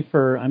plenty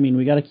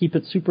we got to keep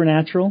it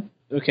supernatural.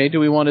 Okay, do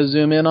we want to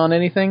zoom in on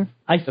anything?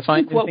 I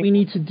think what we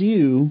need to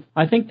do,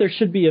 I think there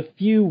should be a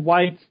few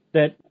whites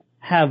that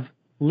have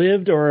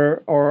lived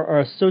or are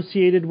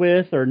associated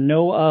with or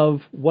know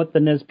of what the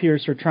Nez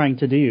Perce are trying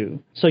to do.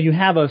 So you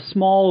have a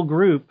small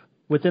group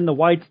within the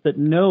whites that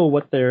know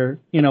what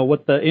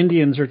what the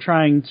Indians are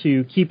trying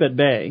to keep at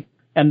bay.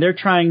 And they're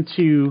trying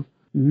to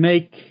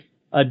make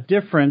a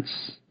difference,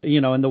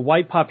 in the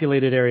white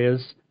populated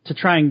areas to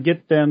try and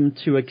get them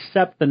to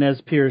accept the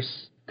Nez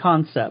Perce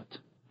concept.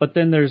 But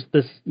then there's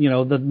this,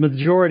 the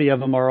majority of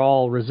them are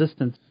all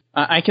resistant.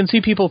 I can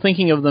see people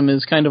thinking of them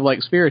as kind of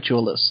like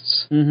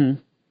spiritualists. Mm-hmm.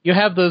 you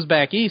have those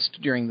back east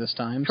during this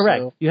time.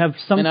 Correct. So you have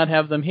some. why not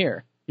have them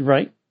here?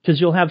 Right. Because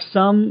you'll have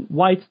some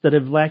whites that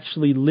have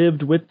actually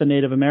lived with the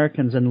Native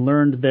Americans and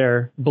learned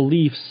their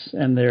beliefs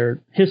and their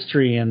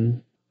history,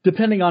 and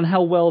depending on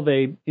how well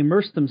they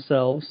immerse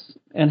themselves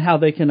and how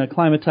they can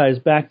acclimatize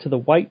back to the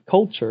white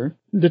culture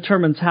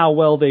determines how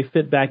well they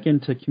fit back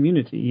into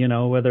community, you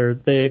know, whether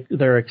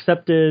they're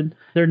accepted.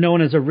 They're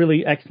known as a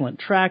really excellent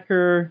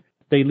tracker.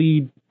 They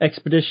lead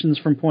expeditions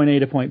from point A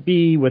to point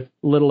B with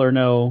little or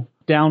no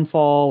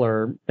downfall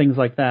or things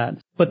like that.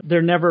 But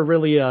they're never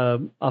really a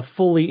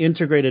fully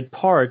integrated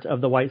part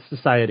of the white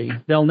society.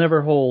 They'll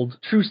never hold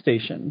true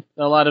station.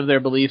 A lot of their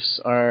beliefs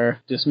are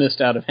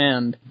dismissed out of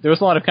hand. There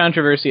was a lot of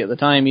controversy at the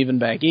time, even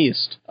back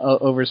east,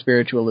 over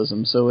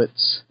spiritualism, so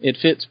it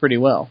fits pretty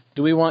well.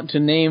 Do we want to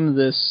name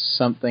this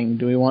something?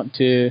 Do we want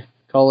to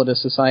call it a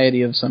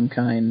society of some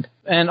kind?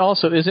 And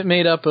also, is it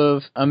made up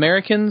of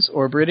Americans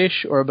or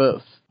British or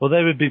both? Well,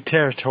 they would be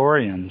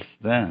Territorians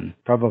then,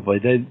 probably.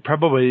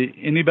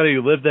 Anybody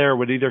who lived there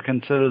would either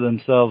consider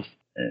themselves,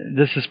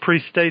 this is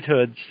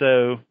pre-statehood,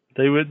 so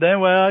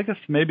I guess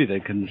maybe they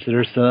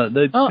consider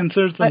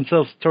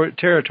themselves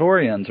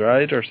Territorians,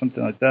 right? Or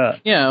something like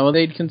that. Yeah, well,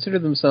 they'd consider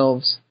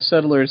themselves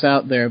settlers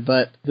out there,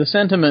 but the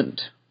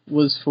sentiment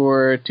was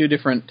for two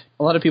different...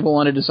 A lot of people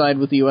wanted to side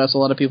with the U.S., a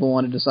lot of people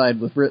wanted to side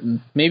with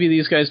Britain. Maybe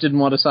these guys didn't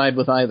want to side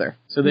with either.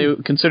 So they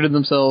considered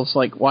themselves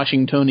like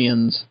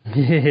Washingtonians.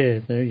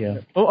 There you go.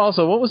 Oh,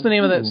 also, what was the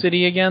name of that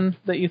city again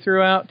that you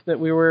threw out that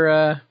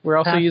we're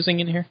also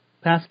using in here?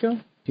 Pasco?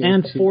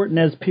 And Fort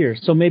Nez Perce.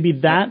 So maybe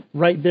that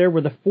right there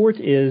where the fort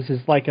is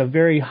like a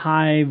very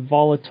high,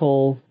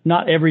 volatile,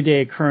 not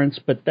everyday occurrence,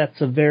 but that's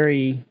a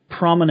very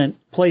prominent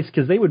place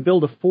because they would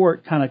build a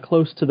fort kind of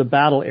close to the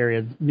battle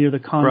area near the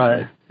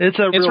conflict. Right. It's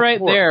right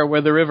fort. there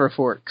where the river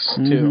forks,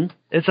 too.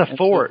 It's a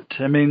fort.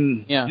 I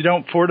mean, you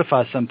don't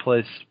fortify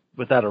someplace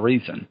without a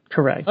reason.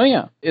 Correct. Oh,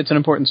 yeah. It's an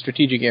important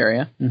strategic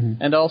area.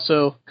 Mm-hmm. And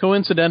also,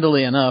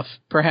 coincidentally enough,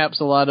 perhaps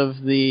a lot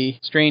of the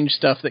strange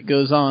stuff that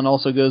goes on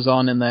also goes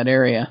on in that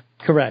area.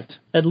 Correct.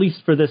 At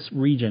least for this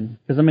region.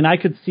 Because, I mean, I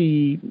could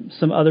see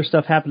some other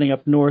stuff happening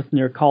up north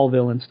near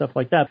Colville and stuff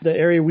like that. The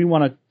area we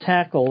want to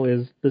tackle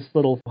is this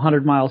little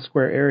 100-mile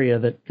square area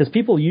because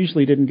people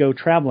usually didn't go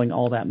traveling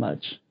all that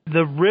much.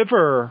 The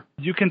river,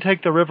 you can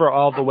take the river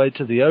all the way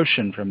to the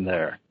ocean from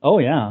there. Oh,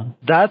 yeah.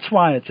 That's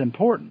why it's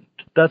important.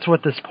 That's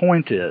what this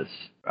point is.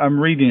 I'm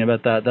reading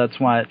about that. That's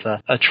why it's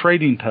a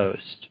trading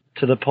post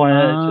to the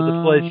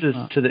places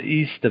to the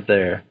east of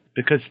there.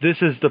 Because this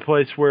is the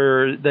place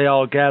where they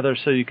all gather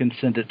so you can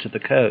send it to the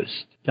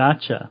coast.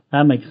 Gotcha.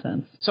 That makes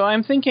sense. So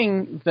I'm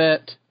thinking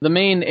that the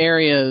main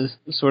areas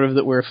sort of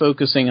that we're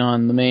focusing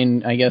on, the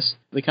main, I guess,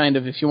 the kind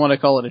of, if you want to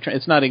call it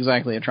it's not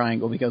exactly a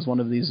triangle because one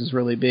of these is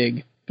really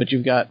big, but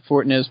you've got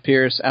Fort Nez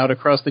Perce out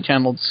across the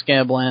channeled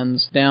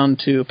Scablands down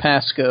to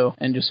Pasco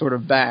and just sort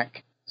of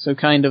back. So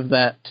kind of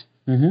that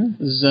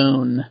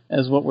zone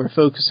as what we're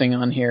focusing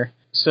on here.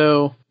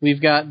 So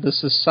we've got the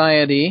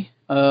Society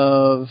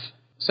of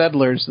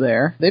Settlers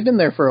there. They've been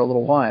there for a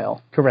little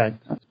while.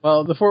 Correct.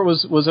 Well, the fort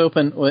was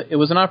open. It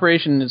was an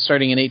operation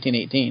starting in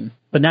 1818.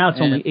 But now it's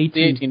only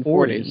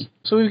 1840s.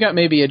 So we've got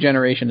maybe a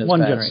generation has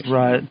One passed. generation.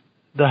 Right.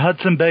 The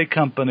Hudson Bay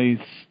Company's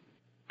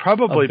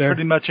probably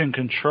pretty much in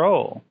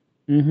control.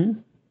 Mm-hmm.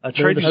 A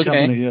trading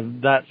company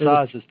of that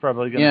size is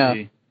probably going to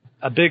be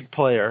a big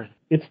player.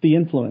 It's the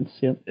influence.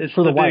 Yeah. It's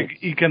for the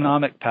big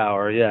economic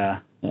power, yeah.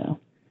 Yeah.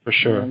 For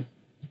sure.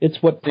 It's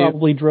what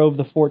probably drove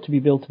the fort to be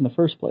built in the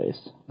first place.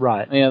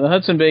 Right. Yeah, the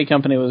Hudson Bay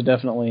Company was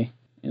definitely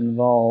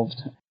involved.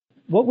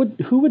 What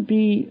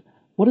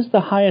is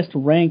the highest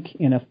rank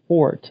in a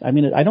fort? I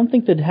mean, I don't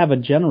think they'd have a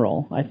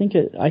general. I think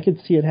I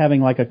could see it having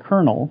like a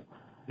colonel.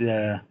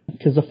 Yeah.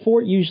 Because a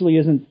fort usually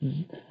isn't,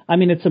 I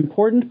mean, it's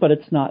important, but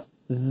it's not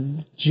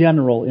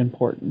general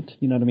important.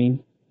 You know what I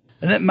mean?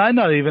 And it might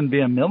not even be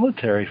a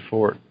military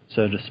fort,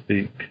 so to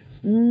speak.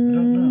 I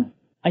don't know.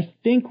 I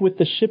think with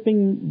the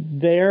shipping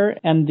there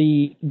and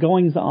the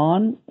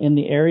goings-on in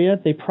the area,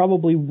 they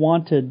probably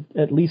wanted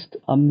at least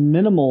a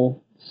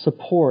minimal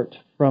support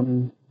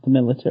from the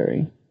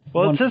military.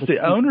 Well, it says the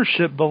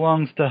ownership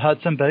belongs to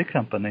Hudson Bay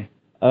Company.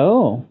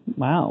 Oh,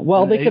 wow.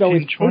 Well, they could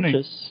always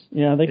purchase.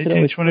 Yeah, they could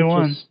always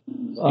purchase.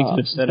 They could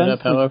have set it up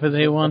however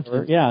they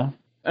wanted. Yeah.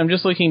 I'm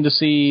just looking to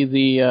see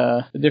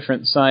the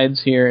different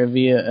sides here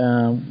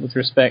via with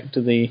respect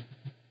to the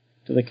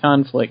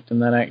conflict,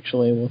 and that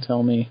actually will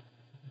tell me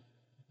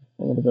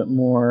a little bit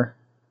more.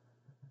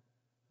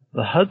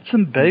 The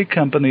Hudson Bay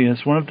Company is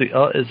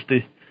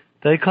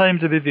they claim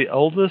to be the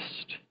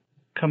oldest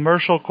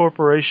commercial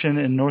corporation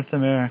in North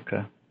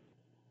America.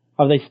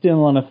 Are they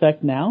still in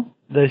effect now?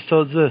 They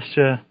still exist,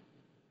 yeah.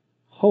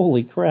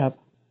 Holy crap.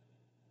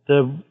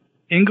 The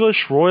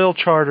English Royal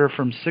Charter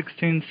from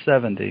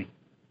 1670.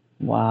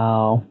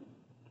 Wow.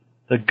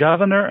 The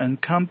Governor and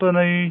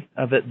Company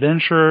of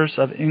Adventurers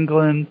of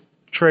England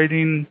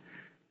trading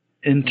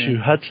into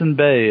Hudson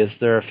Bay is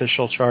their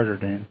official charter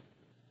name.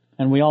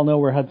 And we all know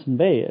where Hudson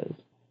Bay is.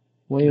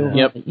 Way over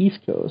on the East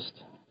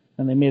Coast.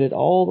 And they made it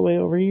all the way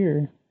over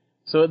here.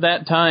 So at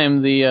that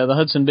time, the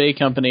Hudson Bay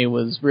Company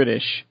was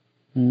British.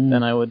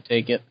 Then I would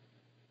take it.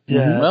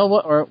 Yeah. Well,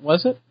 or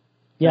was it?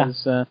 Yeah. It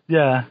was,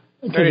 Yeah.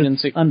 started in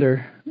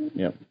under.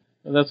 Yep.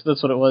 That's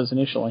what it was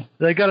initially.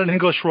 They got an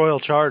English royal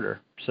charter,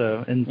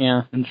 so in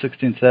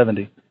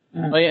 1670.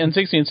 Well, yeah, in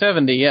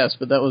 1670, yes,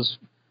 but that was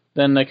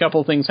then a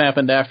couple things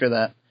happened after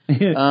that.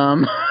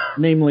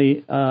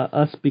 Namely,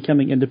 us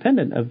becoming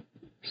independent of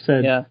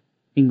said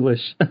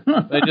English.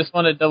 I just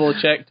want to double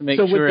check to make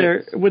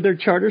sure. So would their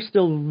charter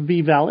still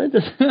be valid?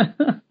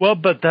 Well,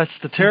 but that's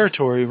the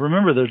territory.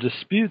 Remember, there are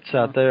disputes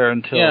out there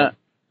until... Yeah.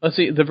 Let's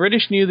see. The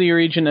British knew the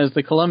region as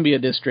the Columbia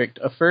District,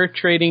 a fur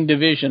trading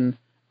division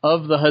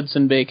of the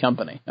Hudson Bay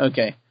Company.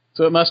 Okay.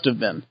 So it must have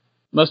been.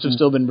 Must have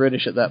still been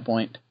British at that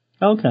point.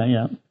 Okay,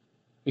 yeah.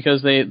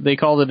 Because they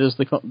called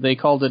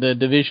it a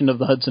division of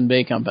the Hudson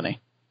Bay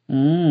Company.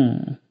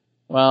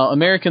 While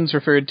Americans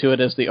referred to it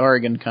as the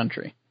Oregon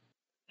Country.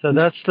 So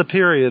that's the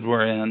period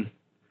we're in.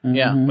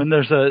 Yeah. When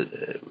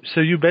so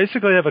you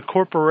basically have a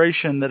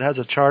corporation that has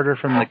a charter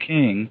from the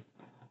king,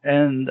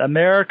 and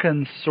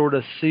Americans sort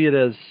of see it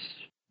as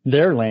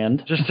their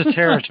land, just a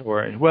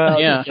territory. Well,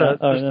 just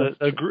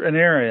an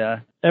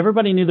area.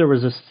 Everybody knew there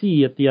was a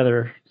sea at the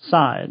other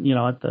side. You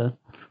know,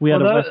 we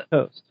had a west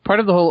coast. Part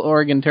of the whole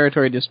Oregon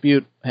Territory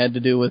dispute had to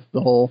do with the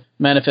whole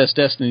Manifest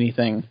Destiny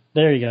thing.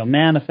 There you go,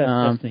 Manifest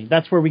Destiny.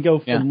 That's where we go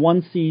from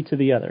one sea to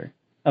the other.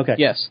 Okay.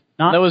 Yes.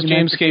 That was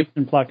James K.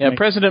 Yeah,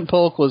 President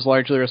Polk was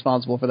largely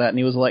responsible for that, and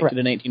he was elected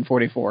in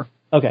 1844.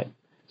 Okay.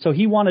 So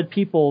he wanted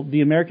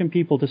the American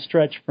people, to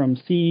stretch from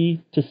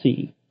sea to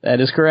sea. That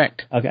is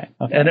correct. Okay.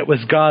 And it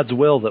was God's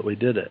will that we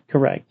did it.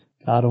 Correct.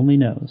 God only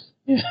knows.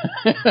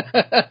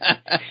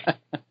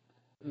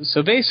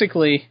 So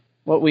basically,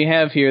 what we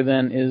have here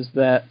then is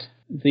that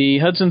the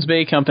Hudson's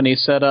Bay Company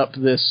set up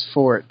this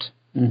fort,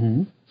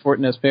 Fort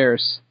Nez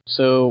Perce.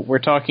 So we're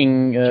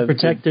talking... to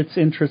protect its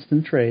interest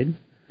in trade.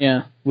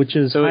 Yeah. Which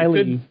is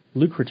highly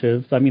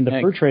lucrative. I mean, the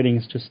fur trading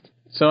is just...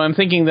 So I'm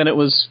thinking that it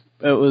was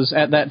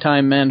at that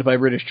time manned by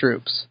British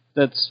troops.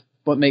 That's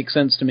what makes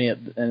sense to me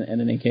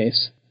in any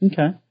case.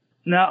 Okay.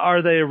 Now,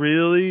 are they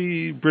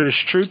really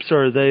British troops,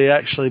 or they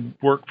actually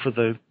work for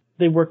the...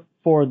 They work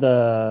for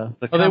the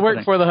they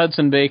work for the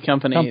Hudson Bay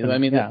Company. I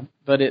mean,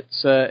 but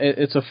it's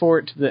a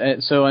fort.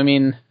 So I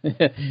mean,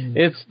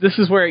 this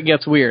is where it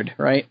gets weird,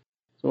 right?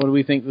 So what do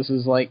we think this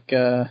is like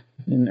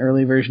an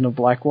early version of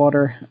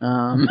Blackwater?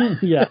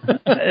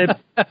 It's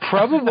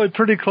probably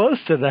pretty close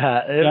to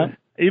that.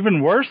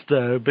 Even worse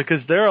though,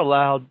 because they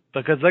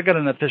got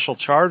an official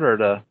charter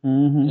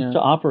to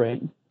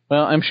operate.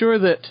 Well, I'm sure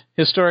that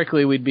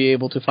historically we'd be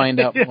able to find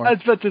out more. I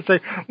was about to say,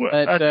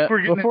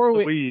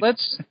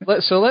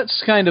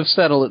 let's kind of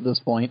settle at this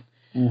point.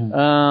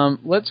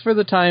 Let's, for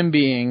the time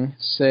being,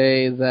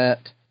 say that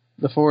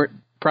the fort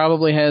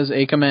probably has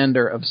a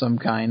commander of some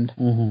kind.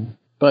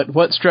 But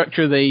what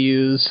structure they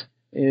use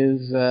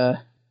is,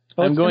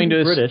 I'm going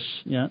to British.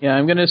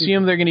 I'm going to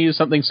assume they're going to use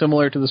something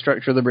similar to the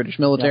structure of the British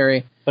military.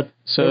 Yeah. But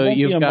there won't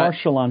be a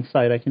marshal on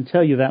site. I can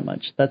tell you that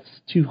much. That's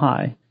too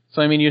high.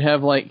 So I mean, you'd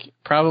have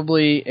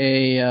probably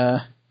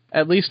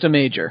at least a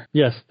major.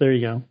 Yes, there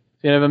you go.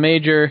 You'd have a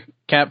major,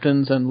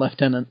 captains, and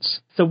lieutenants.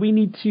 So we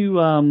need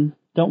to.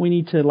 Don't we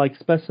need to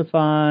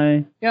specify?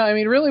 Yeah, I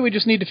mean, really, we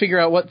just need to figure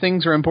out what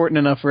things are important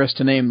enough for us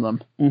to name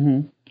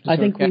them. I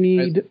think we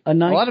need a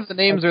nice... A lot of the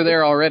names are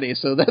there already,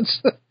 so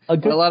that's... A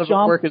good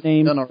shaman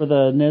name for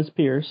the Nez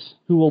Perce,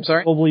 who will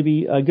probably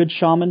be a good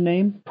shaman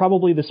name,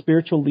 probably the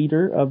spiritual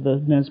leader of the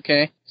Nez Perce.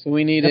 Okay, so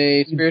we need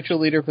a spiritual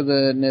leader for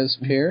the Nez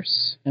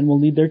Perce. And we'll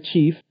need their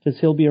chief, because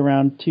he'll be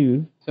around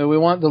too. So we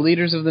want the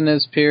leaders of the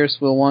Nez Perce,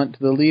 we'll want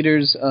the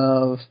leaders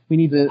of... We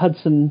need the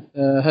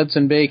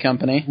Hudson Bay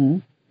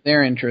Company,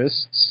 their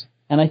interests.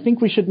 And I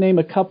think we should name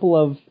a couple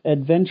of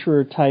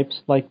adventurer types,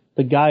 like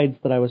the guides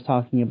that I was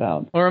talking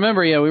about. Well,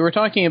 remember, we were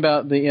talking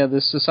about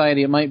this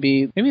society. It might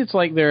be, maybe it's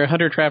like they're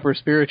hunter-trapper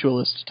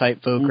spiritualist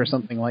type folk or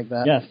something like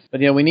that. Yes.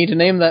 But we need to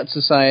name that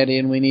society,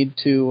 and we need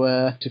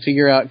to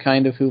figure out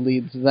kind of who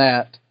leads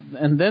that.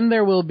 And then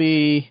there will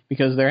be,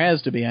 because there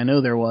has to be, I know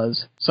there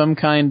was, some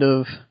kind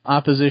of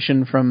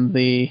opposition from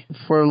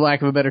for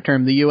lack of a better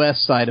term, the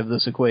U.S. side of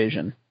this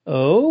equation.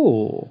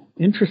 Oh,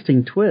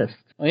 interesting twist.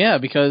 Well, yeah,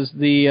 because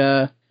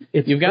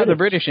you've got the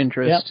British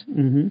interest,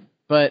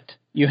 but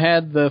you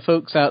had the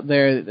folks out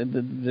there.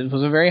 It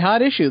was a very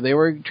hot issue. They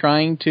were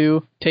trying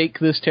to take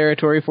this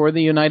territory for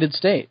the United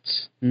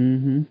States.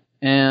 And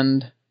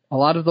a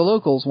lot of the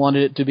locals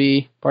wanted it to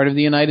be part of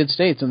the United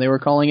States, and they were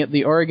calling it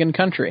the Oregon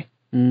Country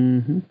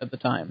at the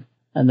time.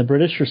 And the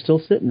British are still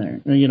sitting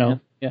there,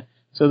 Yeah.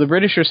 So the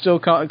British are still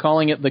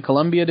calling it the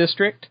Columbia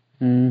District,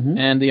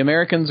 and the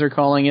Americans are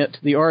calling it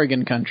the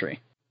Oregon Country.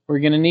 We're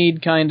going to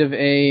need kind of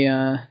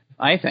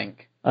I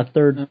think, a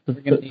third,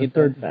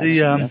 third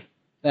faction.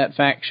 That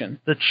faction.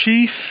 The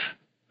chief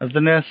of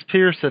the Nez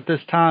Perce at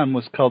this time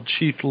was called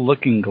Chief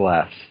Looking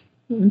Glass.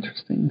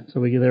 Interesting. So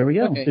there we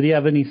go. Okay. Did he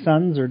have any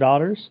sons or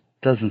daughters?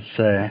 Doesn't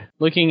say.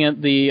 Looking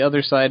at the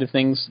other side of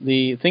things,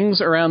 the things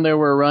around there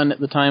were run at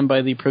the time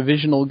by the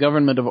Provisional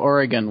Government of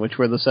Oregon, which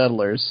were the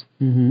settlers.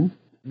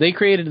 they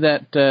created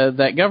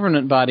that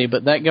government body,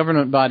 but that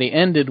government body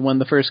ended when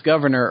the first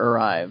governor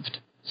arrived.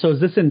 So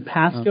is this in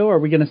Pasco? Are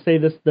we going to say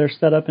this? They're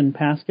set up in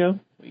Pasco?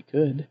 We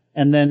could.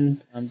 And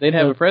then they'd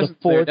have a presence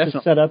the fort there, is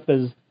set up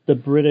as the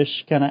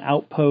British kind of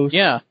outpost.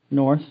 Yeah.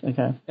 North.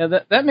 Okay. Yeah,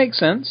 that makes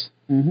sense.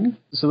 Mm-hmm.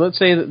 So let's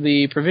say that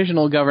the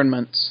provisional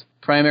government's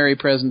primary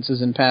presence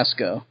is in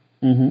Pasco.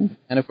 Mm-hmm.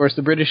 And, of course,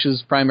 the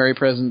British's primary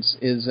presence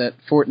is at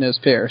Fort Nez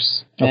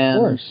Perce. Of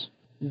course.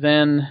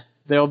 Then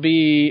there'll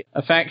be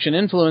a faction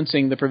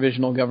influencing the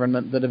provisional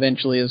government that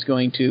eventually is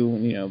going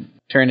to,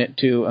 turn it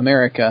to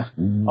America.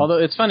 Mm-hmm. Although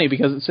it's funny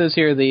because it says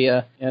here the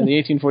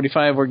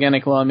 1845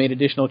 Organic Law made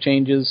additional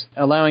changes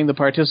allowing the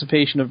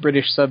participation of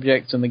British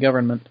subjects in the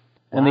government.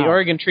 And the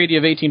Oregon Treaty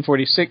of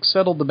 1846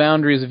 settled the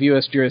boundaries of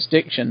U.S.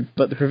 jurisdiction,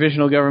 but the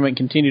provisional government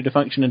continued to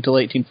function until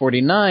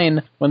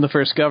 1849 when the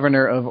first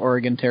governor of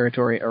Oregon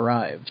Territory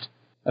arrived.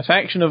 A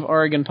faction of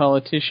Oregon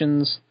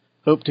politicians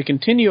hoped to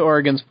continue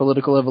Oregon's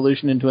political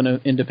evolution into an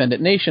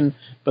independent nation,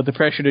 but the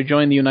pressure to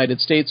join the United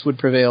States would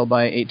prevail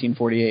by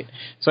 1848.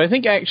 So I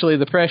think actually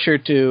the pressure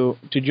to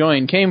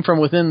join came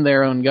from within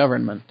their own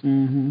government.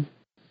 Mm-hmm.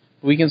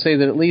 We can say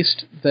that at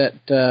least that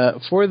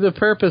for the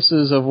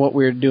purposes of what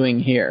we're doing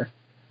here,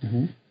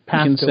 mm-hmm. we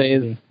can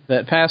say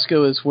that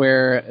Pasco is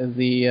where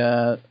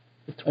a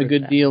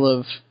good deal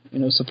of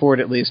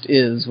support at least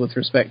is with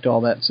respect to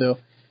all that. So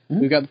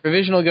we've got the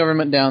provisional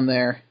government down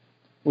there,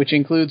 which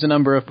includes a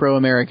number of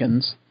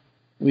pro-Americans.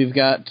 We've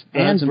got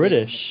and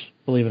British,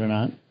 believe it or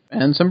not,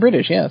 and some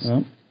British, yes.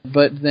 Yep.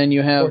 But then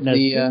you have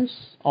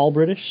all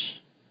British.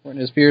 Fort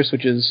Nez Perce,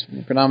 which is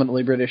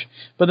predominantly British,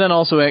 but then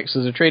also acts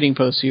as a trading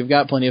post. So you've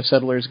got plenty of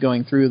settlers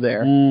going through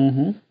there.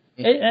 Mm-hmm.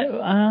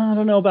 I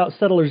don't know about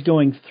settlers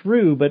going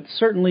through, but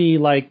certainly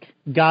like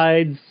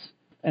guides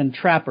and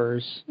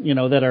trappers,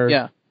 that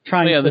are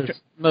trying to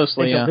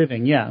mostly make a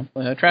living. Yeah,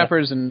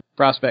 trappers and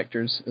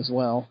prospectors as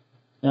well.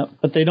 Yep,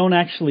 but they don't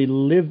actually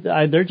live.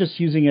 They're just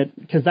using it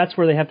because that's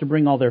where they have to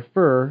bring all their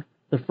fur.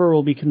 The fur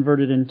will be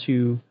converted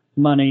into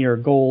money or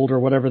gold or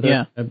whatever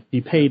they're going to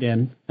be paid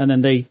in, and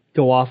then they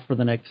go off for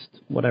the next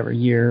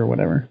year or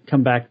whatever.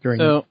 Come back during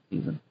the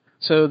season.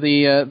 So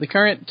the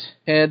current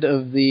head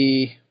of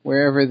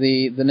wherever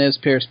the Nez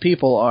Perce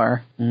people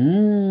are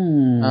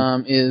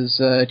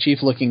is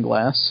Chief Looking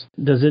Glass.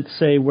 Does it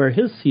say where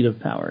his seat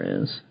of power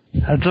is?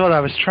 That's what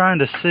I was trying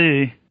to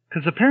see,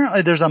 because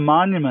apparently there's a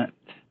monument,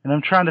 and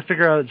I'm trying to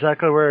figure out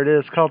exactly where it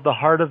is, called the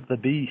Heart of the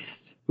Beast.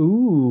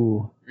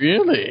 Ooh.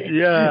 Really?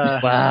 Yeah.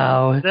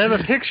 Wow. They have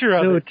a picture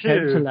of it, too.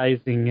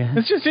 Tantalizing.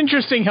 It's just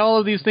interesting how all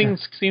of these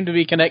things seem to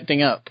be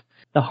connecting up.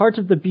 The Heart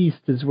of the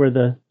Beast is where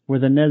the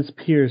Nez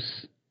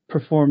Perce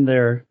perform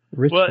their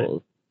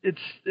rituals. Well,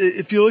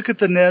 if you look at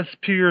the Nez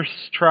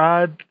Perce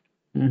tribe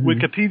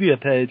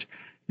Wikipedia page,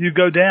 you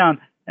go down,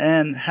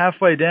 and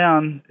halfway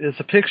down is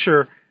a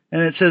picture,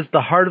 and it says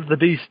the Heart of the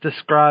Beast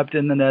described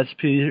in the Nez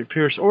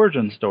Perce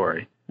origin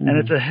story. And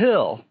it's a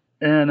hill.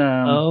 And and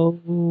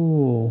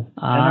I'm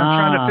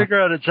trying to figure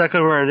out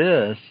exactly where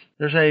it is.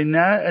 There's a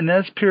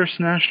Nez Perce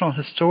National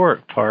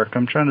Historic Park.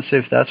 I'm trying to see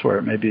if that's where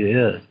it maybe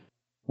is.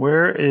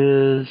 Where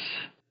is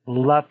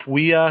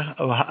Lapwia,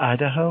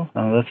 Idaho?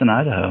 Oh, that's in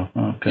Idaho.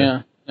 Oh, okay.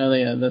 Yeah,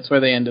 that's where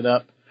they ended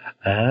up.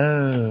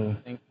 Oh.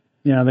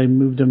 Yeah, they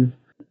moved them,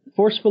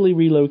 forcefully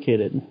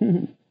relocated.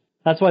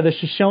 That's why the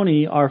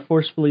Shoshone are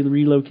forcefully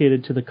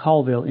relocated to the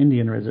Colville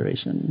Indian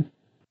Reservation.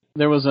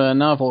 There was a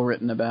novel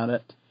written about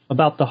it.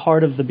 About the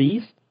Heart of the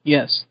Beast?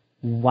 Yes.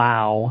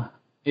 Wow.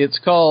 It's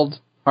called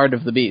Heart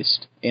of the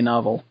Beast, a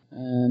novel.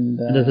 And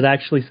does it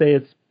actually say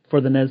it's for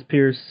the Nez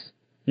Perce?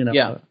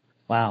 Yeah.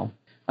 Wow.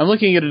 I'm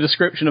looking at a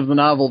description of the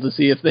novel to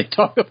see if they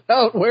talk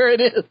about where it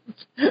is.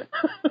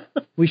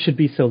 We should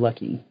be so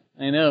lucky.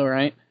 I know,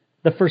 right?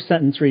 The first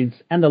sentence reads,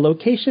 and the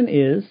location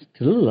is...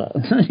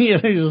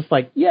 You're just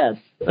like, yes.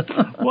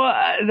 Well,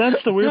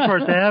 that's the weird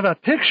part. They have a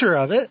picture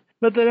of it,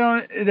 but they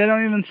don't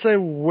even say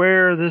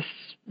where this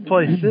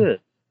place is.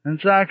 And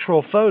it's an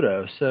actual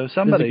photo, so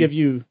somebody...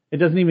 It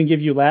doesn't even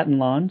give you Latin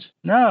Lounge?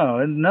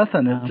 No,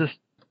 nothing. It's just...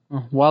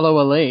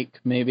 Wallowa Lake,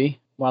 maybe.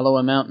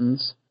 Wallowa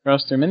Mountains.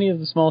 Crossed through many of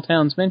the small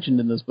towns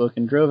mentioned in this book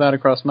and drove out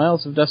across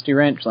miles of dusty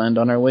ranch land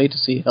on our way to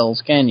see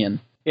Hell's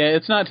Canyon. Yeah,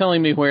 it's not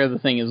telling me where the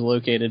thing is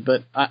located,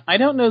 but I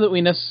don't know that we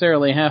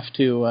necessarily have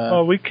to...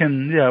 well, we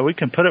can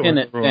put it... Pin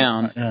it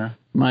down. Yeah.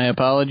 My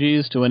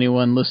apologies to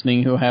anyone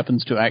listening who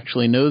happens to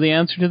actually know the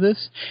answer to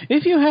this.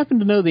 If you happen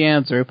to know the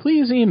answer,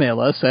 please email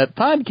us at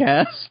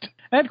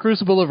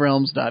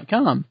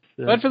podcast@crucibleofrealms.com.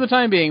 Yeah. But for the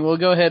time being, we'll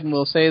go ahead and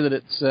we'll say that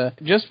it's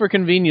just for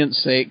convenience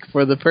sake,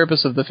 for the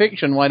purpose of the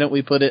fiction, why don't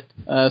we put it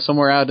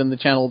somewhere out in the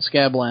channeled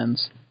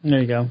Scablands?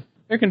 There you go.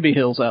 There can be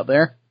hills out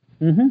there.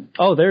 Mm-hmm.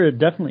 Oh, there it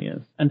definitely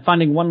is. And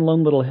finding one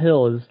lone little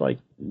hill is like,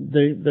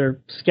 they're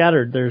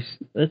scattered.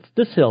 It's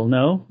this hill,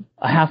 no.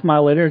 A half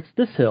mile later, it's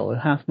this hill. A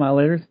half mile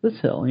later, it's this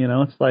hill.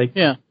 It's like,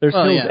 there's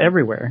hills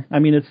everywhere. I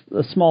mean, it's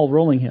a small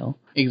rolling hill.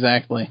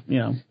 Exactly.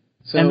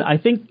 So, and I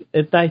think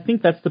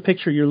that's the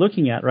picture you're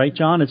looking at, right,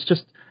 John? It's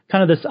just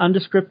kind of this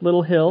undescript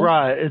little hill.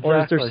 Right, exactly.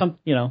 Or is there some,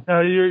 No,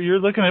 you're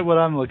looking at what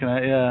I'm looking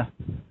at, yeah.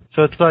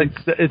 So it's like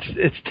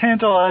it's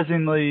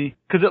tantalizingly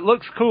because it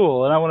looks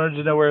cool, and I wanted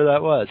to know where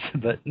that was,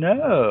 but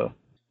no.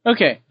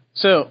 Okay,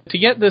 so to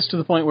get this to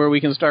the point where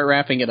we can start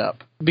wrapping it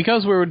up,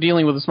 because we're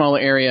dealing with a smaller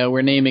area,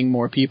 we're naming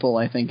more people,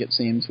 I think it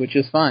seems, which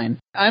is fine.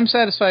 I'm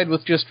satisfied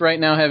with just right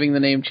now having the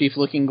name Chief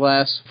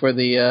Lookingglass for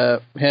the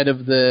head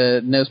of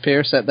the Nez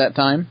Perce at that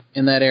time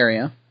in that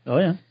area. Oh,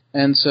 yeah.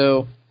 And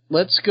so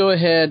let's go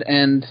ahead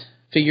and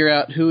figure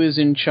out who is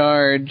in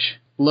charge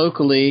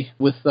locally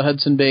with the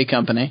Hudson Bay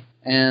Company,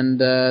 and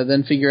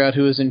then figure out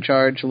who is in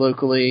charge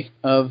locally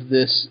of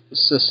this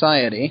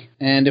society.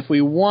 And if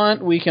we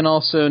want, we can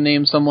also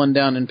name someone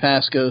down in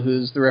Pasco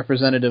who's the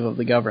representative of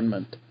the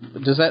government.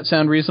 Does that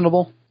sound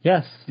reasonable?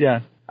 Yes. Yeah,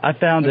 I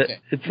found Okay. it.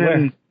 It's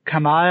in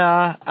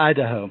Kamaya,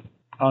 Idaho,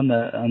 on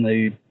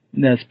the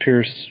Nez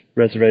Perce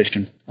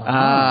Reservation.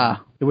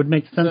 It would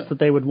make sense that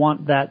they would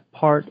want that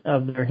part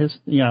of their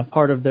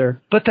part of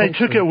their. But they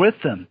culture. took it with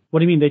them. What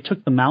do you mean? They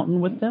took the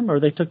mountain with them, or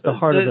they took the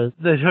heart of the?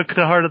 They took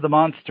the heart of the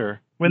monster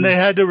when they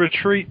had to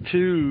retreat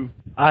to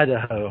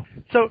Idaho.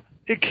 So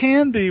it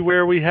can be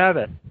where we have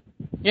it,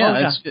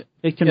 Yeah,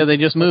 It can. yeah, they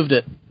just moved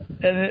it.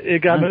 and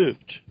it got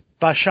moved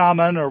by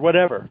shaman or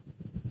whatever.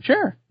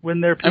 Sure, When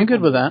they're I'm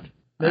good with that.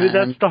 Maybe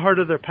that's the heart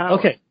of their power.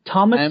 Okay,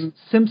 Thomas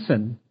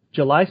Simpson,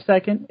 July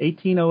 2nd,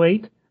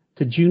 1808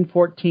 to June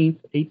 14th,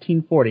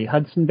 1840,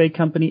 Hudson Bay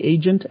Company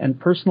agent and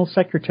personal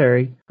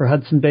secretary for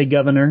Hudson Bay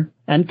Governor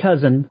and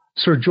cousin,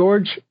 Sir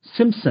George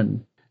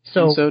Simpson.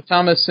 So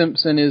Thomas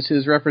Simpson is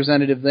his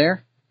representative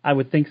there, I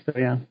would think so,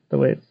 yeah, the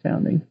way it's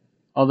sounding.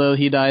 although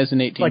he dies in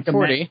Like a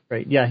 1840.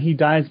 magistrate. Yeah, he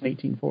dies in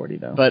 1840,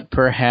 though. But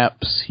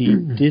perhaps he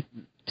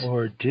didn't.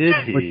 Or did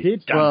he? Or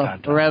did- Dun, Well,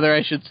 dun, dun. or rather,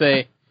 I should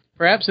say,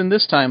 perhaps in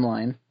this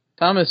timeline,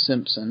 Thomas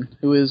Simpson,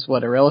 who is,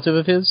 a relative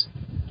of his?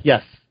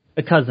 Yes,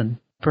 a cousin.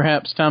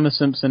 Perhaps Thomas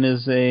Simpson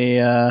is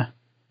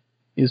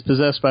is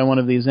possessed by one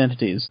of these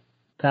entities.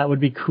 That would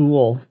be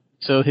cool.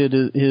 So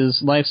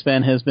his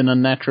lifespan has been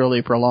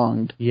unnaturally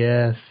prolonged.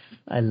 Yes,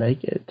 I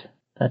like it.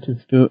 That is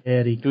Do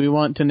very we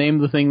want to name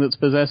the thing that's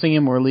possessing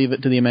him, or leave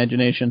it to the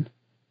imagination?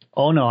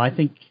 Oh, no, I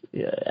think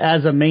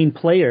as a main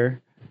player,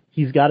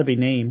 he's got to be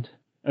named.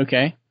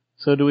 Okay.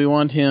 So do we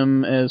want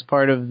him as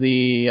part of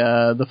the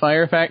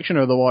fire faction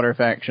or the water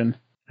faction?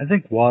 I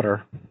think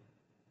water.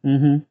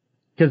 Mm-hmm.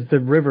 Because the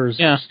rivers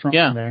Yeah, are strong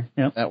yeah. there.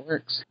 Yep. That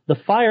works. The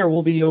fire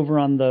will be over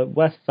on the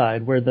west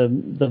side where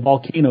the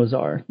volcanoes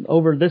are.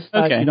 Over this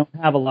side, Okay. you don't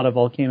have a lot of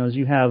volcanoes.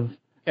 You have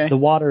Okay. the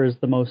water is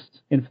the most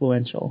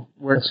influential.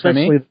 Works for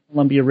me. especially the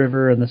Columbia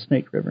River and the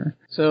Snake River.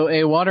 So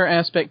a water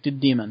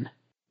aspected demon,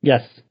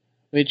 Yes.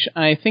 which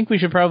I think we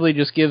should probably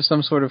just give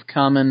some sort of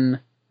common.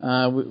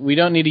 We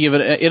don't need to give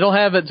it. It'll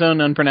have its own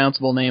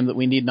unpronounceable name that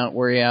we need not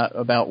worry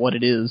about what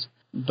it is.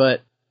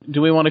 But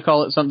do we want to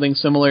call it something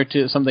similar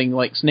to something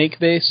like snake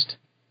based?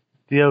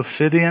 The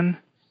Ophidian.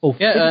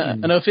 Yeah,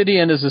 an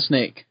Ophidian is a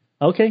snake.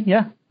 Okay,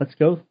 yeah. Let's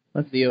go.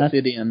 The that's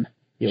Ophidian.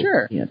 the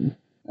Sure. Ophidian.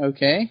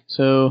 Okay.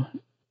 So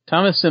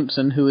Thomas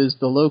Simpson, who is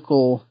the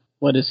local.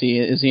 What is he?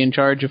 Is he in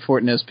charge of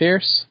Fort Nez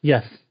Perce?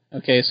 Yes.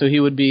 Okay, so he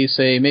would be,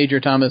 say, Major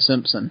Thomas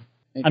Simpson.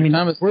 Major I mean,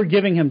 Thomas. we're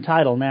giving him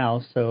title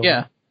now, so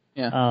Yeah.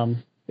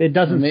 it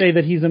doesn't Ma- say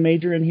that he's a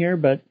major in here,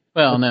 but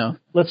Well, no.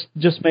 let's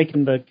just make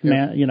him the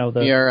command.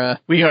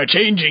 We are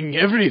changing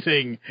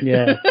everything.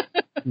 Yeah.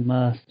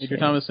 Must. Major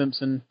Thomas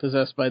Simpson,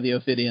 possessed by the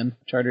Ophidian,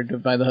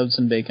 chartered by the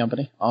Hudson Bay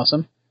Company.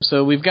 Awesome.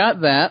 So we've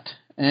got that,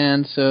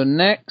 and so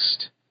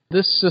next,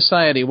 this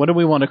society, what do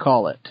we want to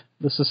call it?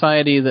 The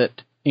society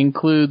that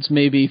includes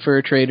maybe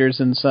fur traders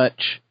and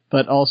such,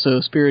 but also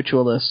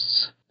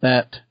spiritualists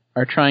that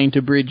are trying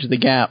to bridge the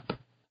gap.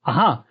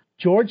 Aha.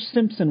 George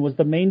Simpson was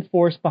the main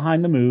force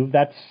behind the move.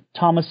 That's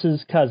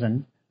Thomas's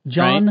cousin.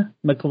 John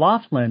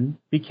McLaughlin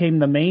became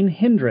the main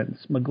hindrance.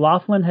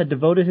 McLaughlin had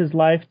devoted his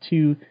life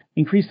to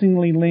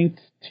increasingly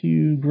linked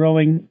to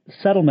growing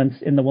settlements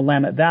in the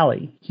Willamette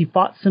Valley. He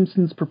fought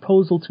Simpson's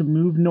proposal to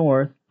move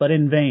north, but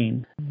in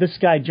vain. This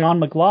guy, John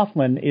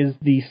McLaughlin, is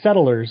the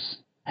settlers'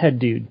 head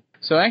dude.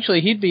 So actually,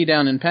 he'd be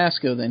down in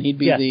Pasco then. He'd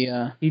be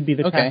Yes. He'd be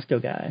the okay. Pasco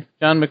guy.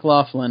 John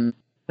McLaughlin.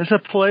 There's a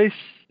place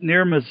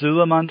near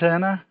Missoula,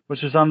 Montana,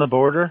 which is on the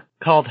border,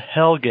 called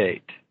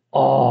Hellgate.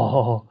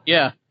 Oh,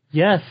 Yeah.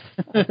 yes.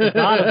 I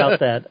forgot about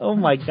that. Oh,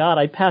 my God.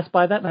 I passed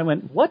by that and I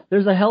went, what?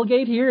 There's a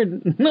Hellgate here?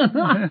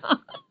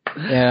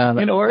 Yeah.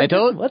 In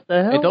Oregon? What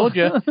the hell? I told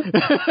you.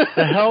 The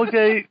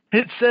Hellgate,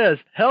 it says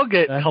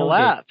Hellgate The Hellgate.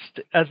 collapsed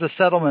as a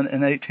settlement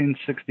in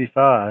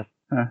 1865.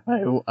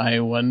 I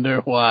wonder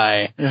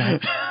why.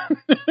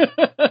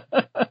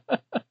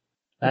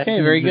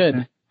 Okay, very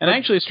good. And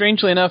actually,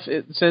 strangely enough,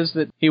 it says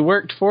that he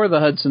worked for the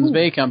Hudson's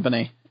Bay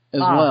Company as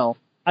well.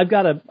 I've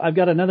got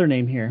another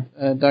name here.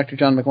 Dr.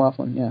 John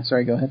McLaughlin. Yeah,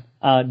 sorry, go ahead.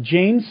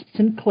 James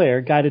Sinclair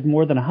guided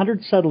more than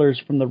 100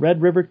 settlers from the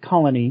Red River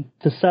Colony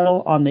to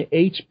settle on the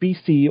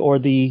HBC, or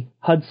the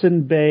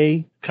Hudson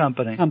Bay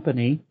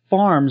Company.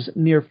 farms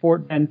near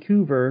Fort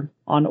Vancouver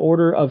on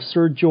order of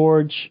Sir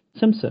George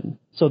Simpson.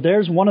 So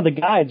there's one of the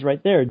guides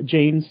right there,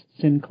 James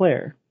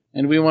Sinclair.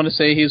 And we want to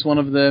say he's one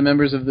of the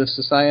members of this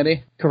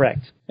society?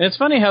 Correct. And it's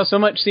funny how so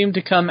much seemed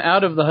to come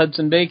out of the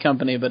Hudson Bay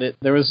Company, but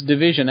there was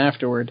division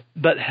afterward.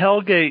 But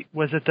Hellgate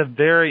was at the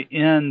very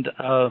end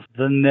of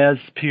the Nez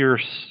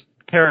Perce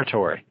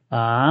territory.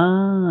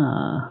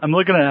 Ah. I'm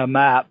looking at a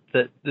map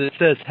that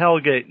says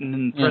Hellgate, and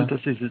in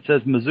parentheses it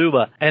says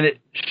Missoula, and it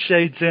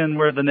shades in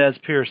where the Nez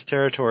Perce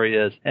territory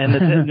is. And the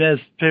Nez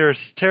Perce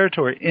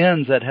territory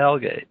ends at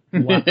Hellgate.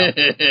 Wow.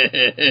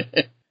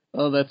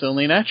 Oh, that's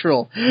only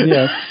natural.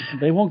 Yes,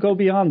 they won't go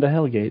beyond the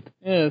Hellgate.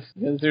 Yes,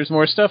 because there's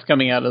more stuff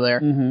coming out of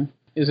there. Mm-hmm.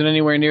 Is it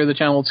anywhere near the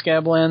Channeled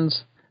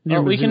Scablands?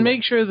 Near we can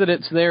make sure that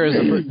it's there.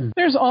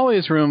 There's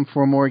always room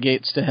for more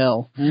gates to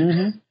hell.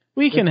 Mm-hmm.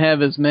 We can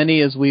have as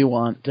many as we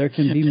want. There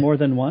can be more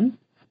than one?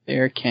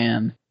 There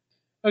can.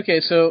 Okay,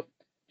 so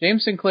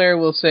James Sinclair,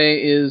 we'll say,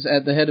 is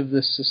at the head of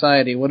this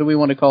society. What do we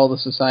want to call the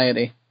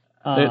society?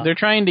 They're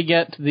trying to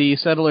get the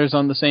settlers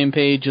on the same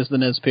page as the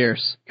Nez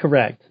Perce.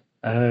 Correct.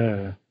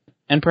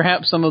 And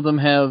perhaps some of them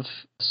have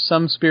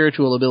some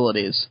spiritual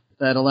abilities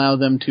that allow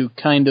them to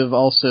kind of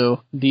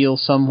also deal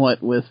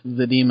somewhat with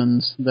the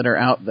demons that are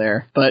out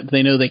there, but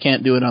they know they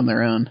can't do it on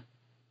their own.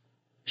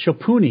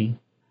 Shapuni.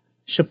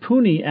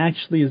 Shapuni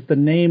actually is the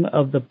name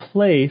of the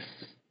place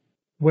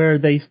where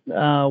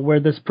where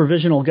this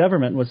provisional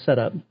government was set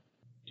up. Do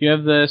you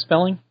have the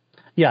spelling?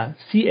 Yeah,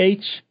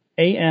 Champoeg,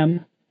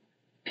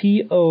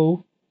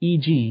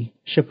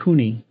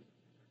 Shapuni.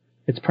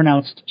 It's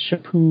pronounced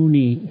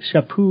Shapui.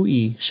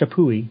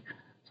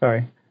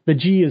 Sorry. The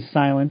G is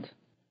silent.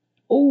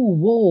 Oh,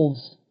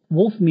 wolves.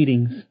 Wolf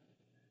meetings.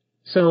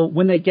 So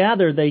when they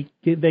gather, they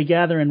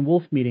gather in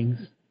wolf meetings.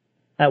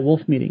 At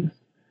wolf meetings.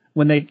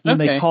 When they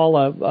call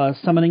a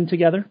summoning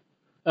together.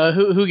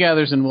 Who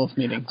gathers in wolf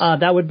meetings?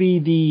 That would be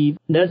the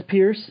Nez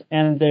Perce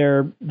and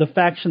the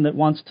faction that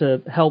wants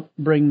to help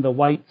bring the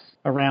whites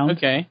around.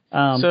 Okay.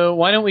 So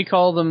why don't we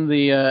call them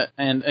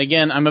and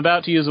again, I'm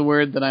about to use a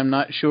word that I'm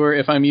not sure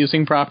if I'm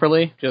using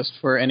properly, just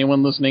for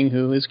anyone listening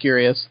who is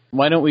curious.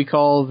 Why don't we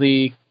call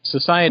the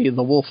society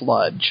the Wolf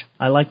Lodge?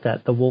 I like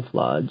that, the Wolf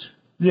Lodge.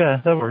 Yeah,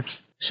 that works.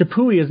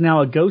 Shapui is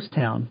now a ghost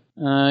town.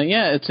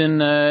 Yeah, it's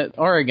in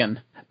Oregon.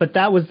 But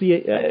that was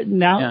the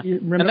now. Yeah.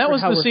 And that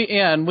was the seat.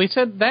 Yeah, and we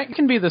said that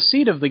can be the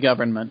seat of the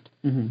government.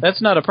 Mm-hmm.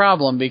 That's not a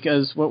problem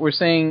because what we're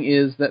saying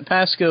is that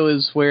Pasco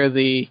is where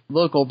the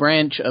local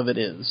branch of it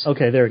is.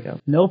 Okay, there we go.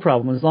 No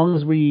problem as long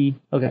as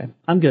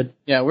I'm good.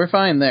 Yeah, we're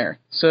fine there.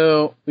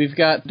 So we've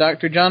got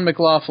Dr. John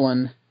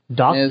McLaughlin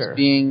Doctor as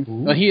being.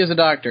 Well, he is a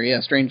doctor.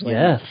 Yeah, strangely.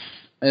 Yes.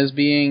 As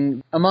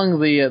being among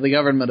the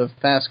government of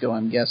Pasco,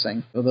 I'm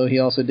guessing, although he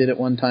also did at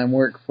one time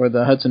work for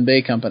the Hudson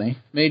Bay Company.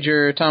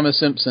 Major Thomas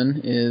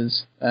Simpson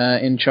is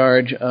in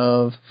charge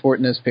of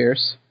Fort Nez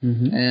Perce,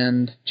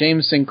 and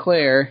James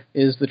Sinclair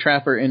is the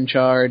trapper in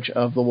charge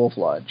of the Wolf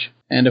Lodge.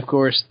 And, of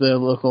course, the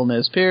local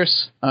Nez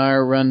Perce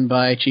are run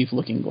by Chief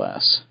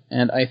Lookingglass.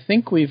 And I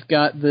think we've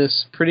got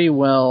this pretty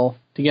well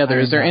together.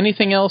 Is there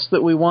anything else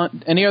that we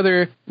want, any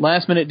other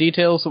last-minute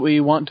details that we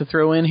want to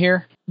throw in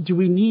here? Do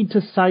we need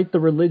to cite the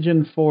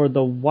religion for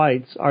the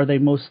whites? Are they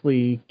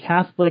mostly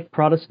Catholic,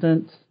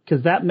 Protestant?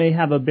 Because that may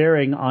have a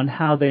bearing on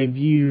how they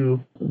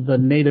view the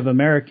Native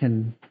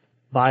American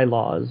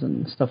bylaws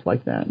and stuff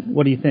like that.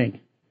 What do you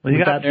think? Well,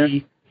 you got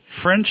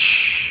French,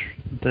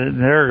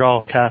 they're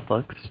all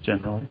Catholics,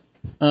 generally.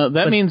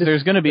 That means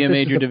there's going to be a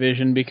major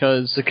division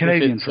because the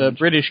Canadian it's a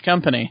British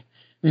company.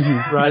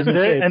 Mm-hmm. Right,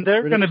 and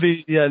they're going to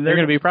be they're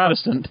going to be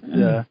Protestant.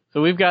 Yeah.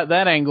 So we've got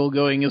that angle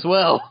going as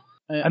well.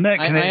 I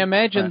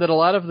imagine that a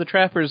lot of the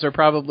trappers are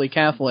probably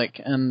Catholic,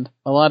 and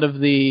a lot of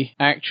the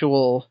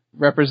actual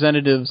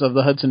representatives of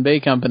the Hudson Bay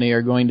Company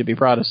are going to be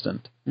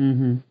Protestant.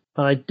 Mm-hmm.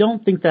 But I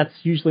don't think that's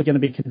usually going to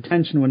be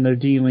contention when they're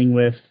dealing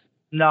with...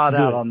 Not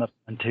out on the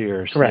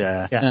frontiers.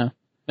 Correct. Yeah.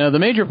 Now, the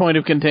major point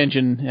of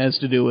contention has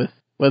to do with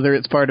whether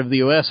it's part of the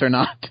U.S. or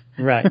not.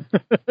 Right.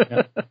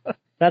 Yeah.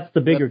 That's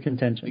the bigger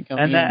contention.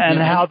 And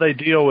how they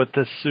deal with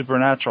this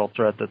supernatural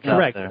threat that's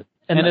out there.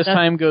 And as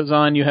time goes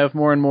on, you have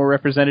more and more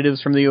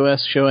representatives from the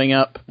U.S. showing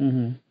up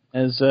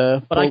as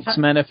Bolt's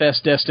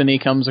Manifest Destiny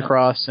comes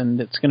across, and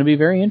it's going to be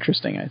very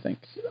interesting, I think.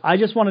 I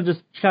just want to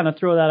just kind of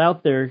throw that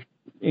out there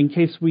in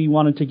case we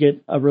wanted to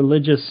get a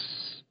religious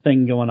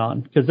thing going on,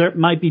 because there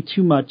might be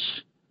too much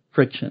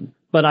friction.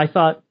 But I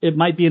thought it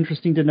might be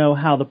interesting to know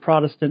how the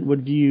Protestant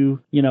would view,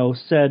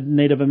 said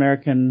Native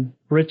American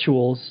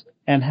rituals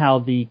and how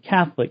the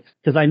Catholics,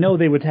 because I know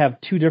they would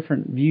have two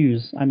different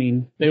views. I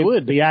mean, they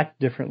would. They act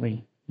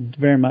differently.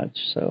 Very much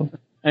so.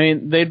 I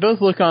mean, they'd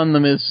both look on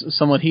them as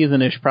somewhat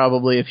heathenish,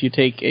 probably, if you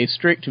take a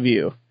strict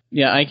view.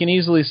 Yeah, I can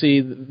easily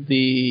see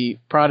the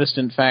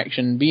Protestant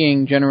faction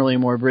being generally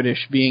more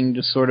British, being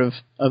just sort of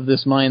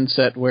this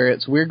mindset where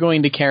we're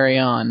going to carry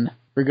on,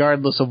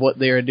 regardless of what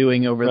they are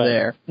doing over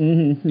there.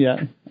 Mm-hmm.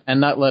 Yeah. And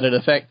not let it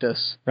affect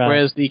us. Right.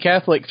 Whereas the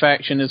Catholic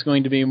faction is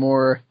going to be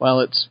more,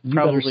 it's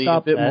probably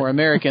a bit more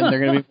American. They're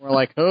going to be more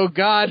like, oh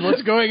God,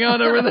 what's going on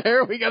over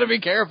there? We got to be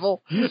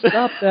careful. You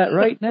stop that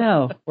right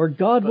now, or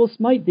God will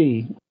smite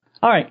thee.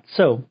 All right,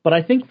 but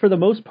I think for the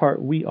most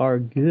part, we are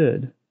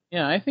good.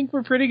 Yeah, I think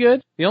we're pretty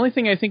good. The only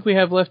thing I think we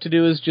have left to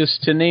do is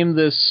just to name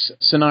this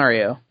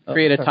scenario,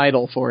 create a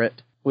title for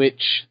it,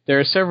 which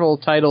there are several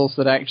titles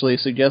that actually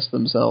suggest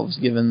themselves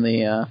given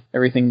the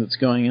everything that's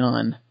going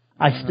on.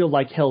 I still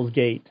like Hell's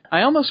Gate.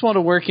 I almost want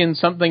to work in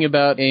something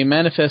about a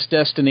manifest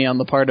destiny on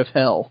the part of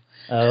Hell.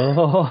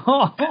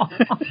 Oh.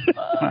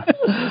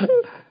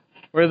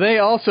 Where they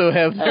also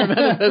have their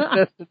manifest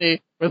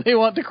destiny, where they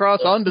want to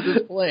cross onto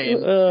this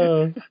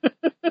plane.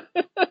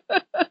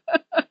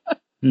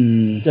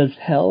 Does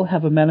Hell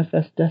have a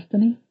manifest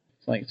destiny?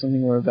 It's like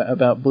something where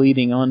about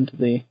bleeding onto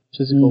the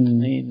physical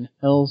plane.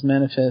 Hell's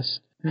manifest.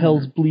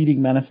 Hell's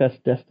bleeding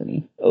manifest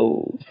destiny.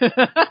 Oh.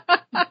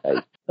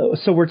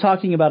 So we're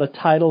talking about a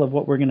title of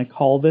what we're going to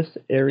call this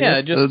area?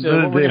 Yeah, just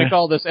what we're going to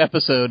call this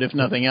episode, if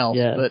nothing else.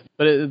 Yeah. But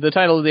the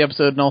title of the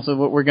episode and also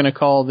what we're going to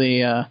call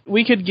the...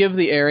 we could give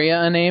the area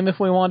a name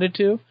if we wanted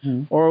to,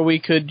 or we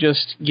could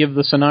just give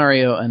the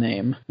scenario a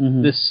name,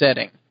 this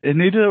setting. It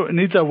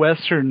needs a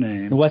Western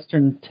name. A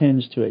Western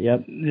tinge to it,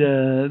 yep.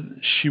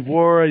 She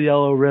wore a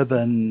yellow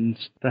ribbon,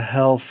 the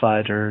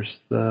Hellfighters,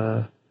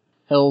 the...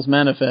 Hell's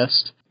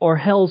Manifest. Or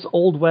Hell's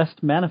Old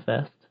West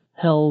Manifest.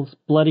 Hell's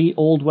Bloody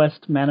Old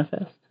West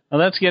Manifest. Well,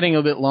 that's getting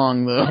a bit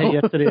long, though.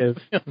 Yes, it is.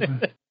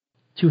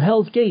 To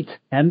Hell's Gate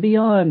and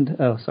beyond.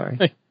 Oh,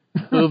 sorry.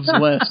 Moves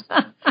west.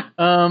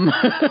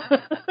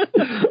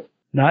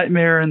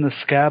 Nightmare in the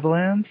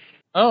Scablands?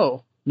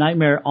 Oh.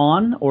 Nightmare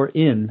on or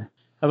in?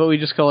 How about we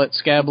just call it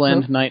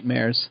Scabland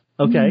Nightmares?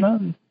 Okay.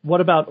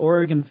 What about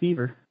Oregon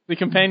Fever? The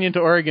companion to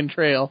Oregon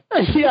Trail.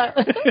 Yeah.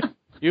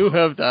 You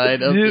have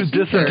died of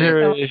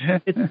dysentery.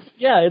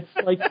 It's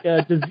like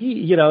a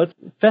disease, it's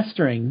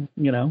festering,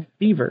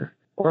 fever.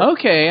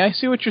 Okay, I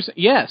see what you're saying.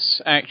 Yes,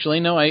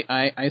 actually, no,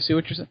 I see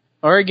what you're saying.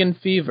 Oregon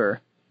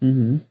Fever.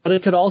 Mm-hmm. But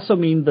it could also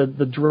mean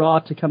the draw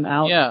to come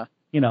out. Yeah.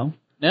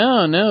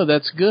 No,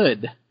 that's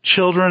good.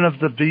 Children of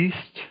the Beast?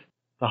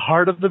 The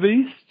Heart of the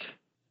Beast?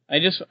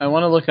 I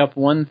want to look up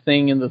one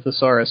thing in the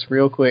thesaurus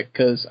real quick,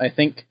 because I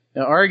think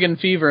Oregon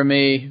Fever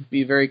may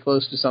be very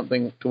close to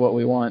something to what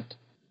we want.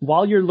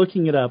 While you're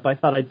looking it up, I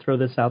thought I'd throw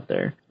this out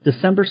there.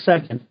 December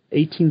 2nd,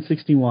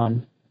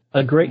 1861,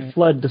 a great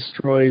flood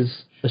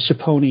destroys the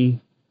Shawnee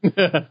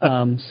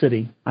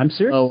city. I'm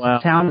serious. Oh, wow.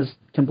 The town is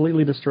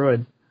completely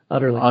destroyed,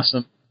 utterly.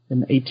 Awesome. In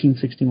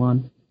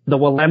 1861. The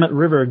Willamette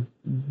River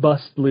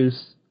busts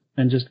loose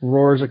and just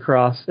roars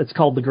across. It's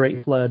called the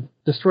Great Flood.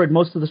 Destroyed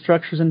most of the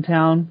structures in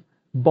town,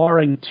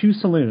 barring 2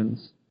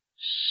 saloons.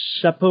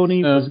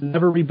 Shawnee was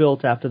never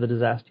rebuilt after the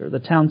disaster. The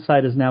town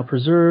site is now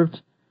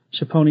preserved.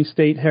 Shawnee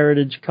State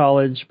Heritage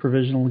College,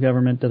 provisional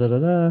government,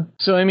 da-da-da-da.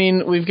 So, I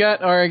mean, we've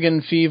got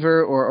Oregon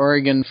Fever or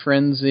Oregon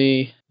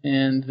Frenzy,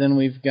 and then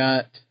we've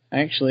got,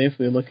 actually, if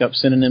we look up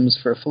synonyms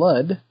for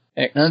flood...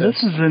 Now, this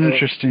is an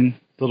interesting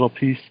little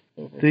piece.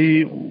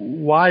 The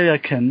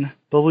Waiakan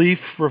belief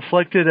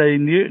reflected a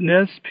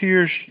Nez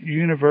Perce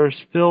universe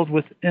filled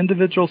with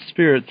individual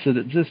spirits that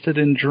existed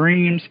in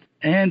dreams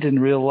and in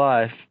real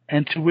life,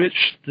 and to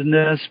which the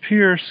Nez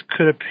Perce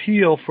could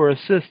appeal for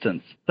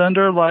assistance.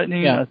 Thunder,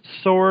 lightning, a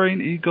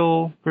soaring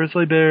eagle,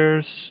 grizzly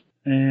bears,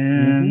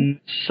 and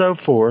so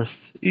forth.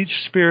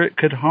 Each spirit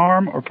could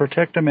harm or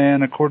protect a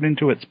man according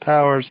to its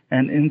powers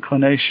and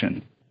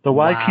inclination. The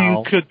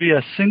Waikin could be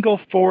a single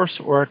force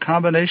or a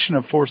combination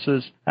of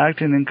forces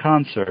acting in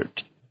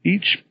concert.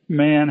 Each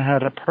man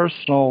had a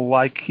personal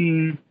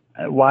Waikin,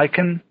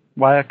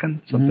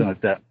 something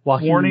like that,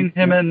 warning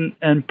him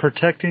and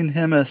protecting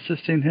him,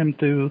 assisting him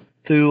through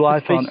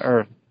life on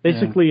Earth.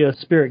 Basically a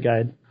spirit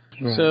guide.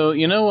 Right. So,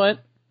 you know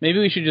what? Maybe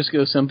we should just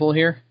go simple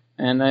here,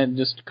 and I'd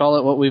just call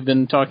it what we've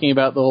been talking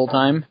about the whole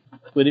time.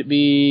 Would it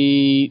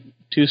be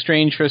too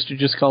strange for us to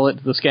just call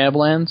it the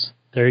Scablands?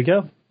 There you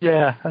go.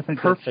 Yeah, I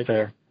think that's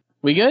fair.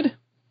 We good?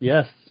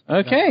 Yes.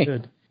 Okay.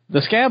 Good. The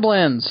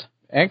Scablands.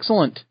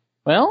 Excellent.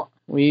 Well,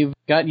 we've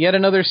got yet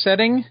another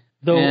setting.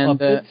 Though a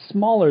bit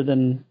smaller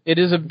than... It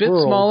is a bit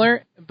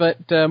smaller,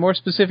 but more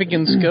specific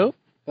in scope,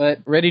 but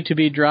ready to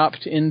be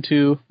dropped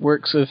into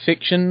works of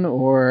fiction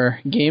or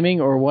gaming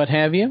or what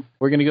have you.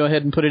 We're going to go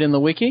ahead and put it in the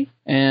wiki,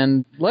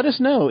 and let us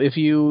know if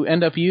you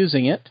end up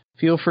using it.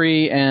 Feel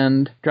free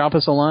and drop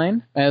us a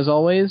line. As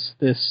always,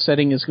 this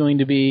setting is going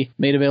to be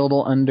made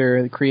available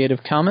under the Creative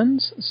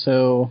Commons,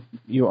 so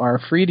you are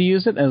free to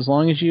use it as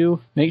long as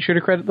you make sure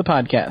to credit the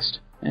podcast.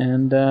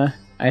 And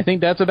I think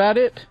that's about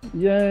it.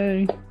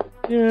 Yay.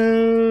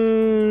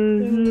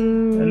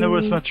 And there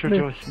was much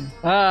rejoicing.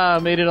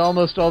 Made it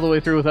almost all the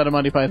way through without a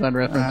Monty Python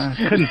reference.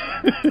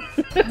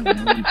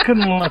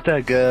 Couldn't let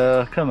that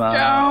go. Come on.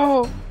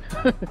 No!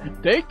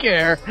 Take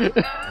care.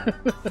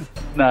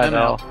 Not at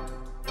all.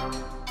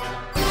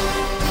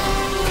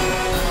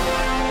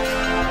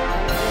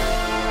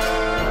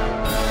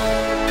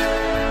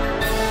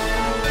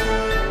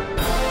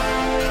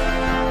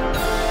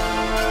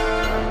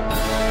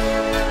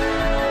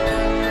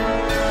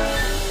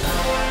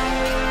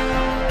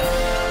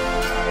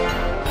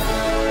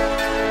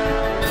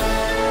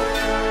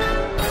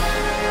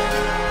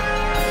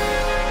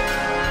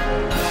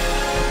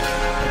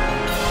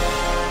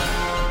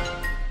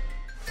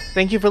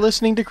 Thank you for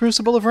listening to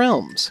Crucible of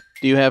Realms.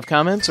 Do you have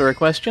comments or a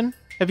question?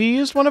 Have you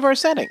used one of our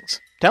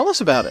settings? Tell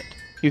us about it.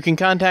 You can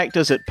contact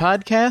us at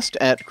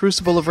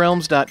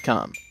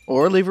podcast@crucibleofrealms.com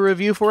or leave a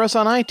review for us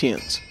on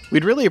iTunes.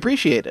 We'd really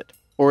appreciate it.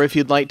 Or if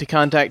you'd like to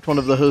contact one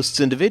of the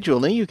hosts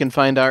individually, you can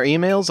find our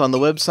emails on the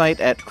website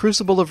at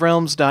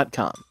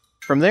crucibleofrealms.com.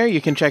 From there, you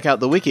can check out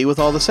the wiki with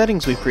all the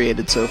settings we've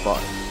created so far.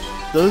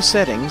 Those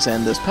settings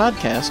and this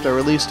podcast are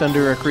released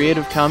under a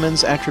Creative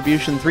Commons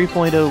Attribution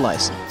 3.0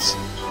 license.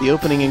 The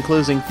opening and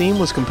closing theme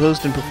was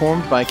composed and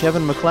performed by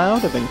Kevin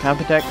MacLeod of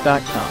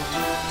Incompetech.com.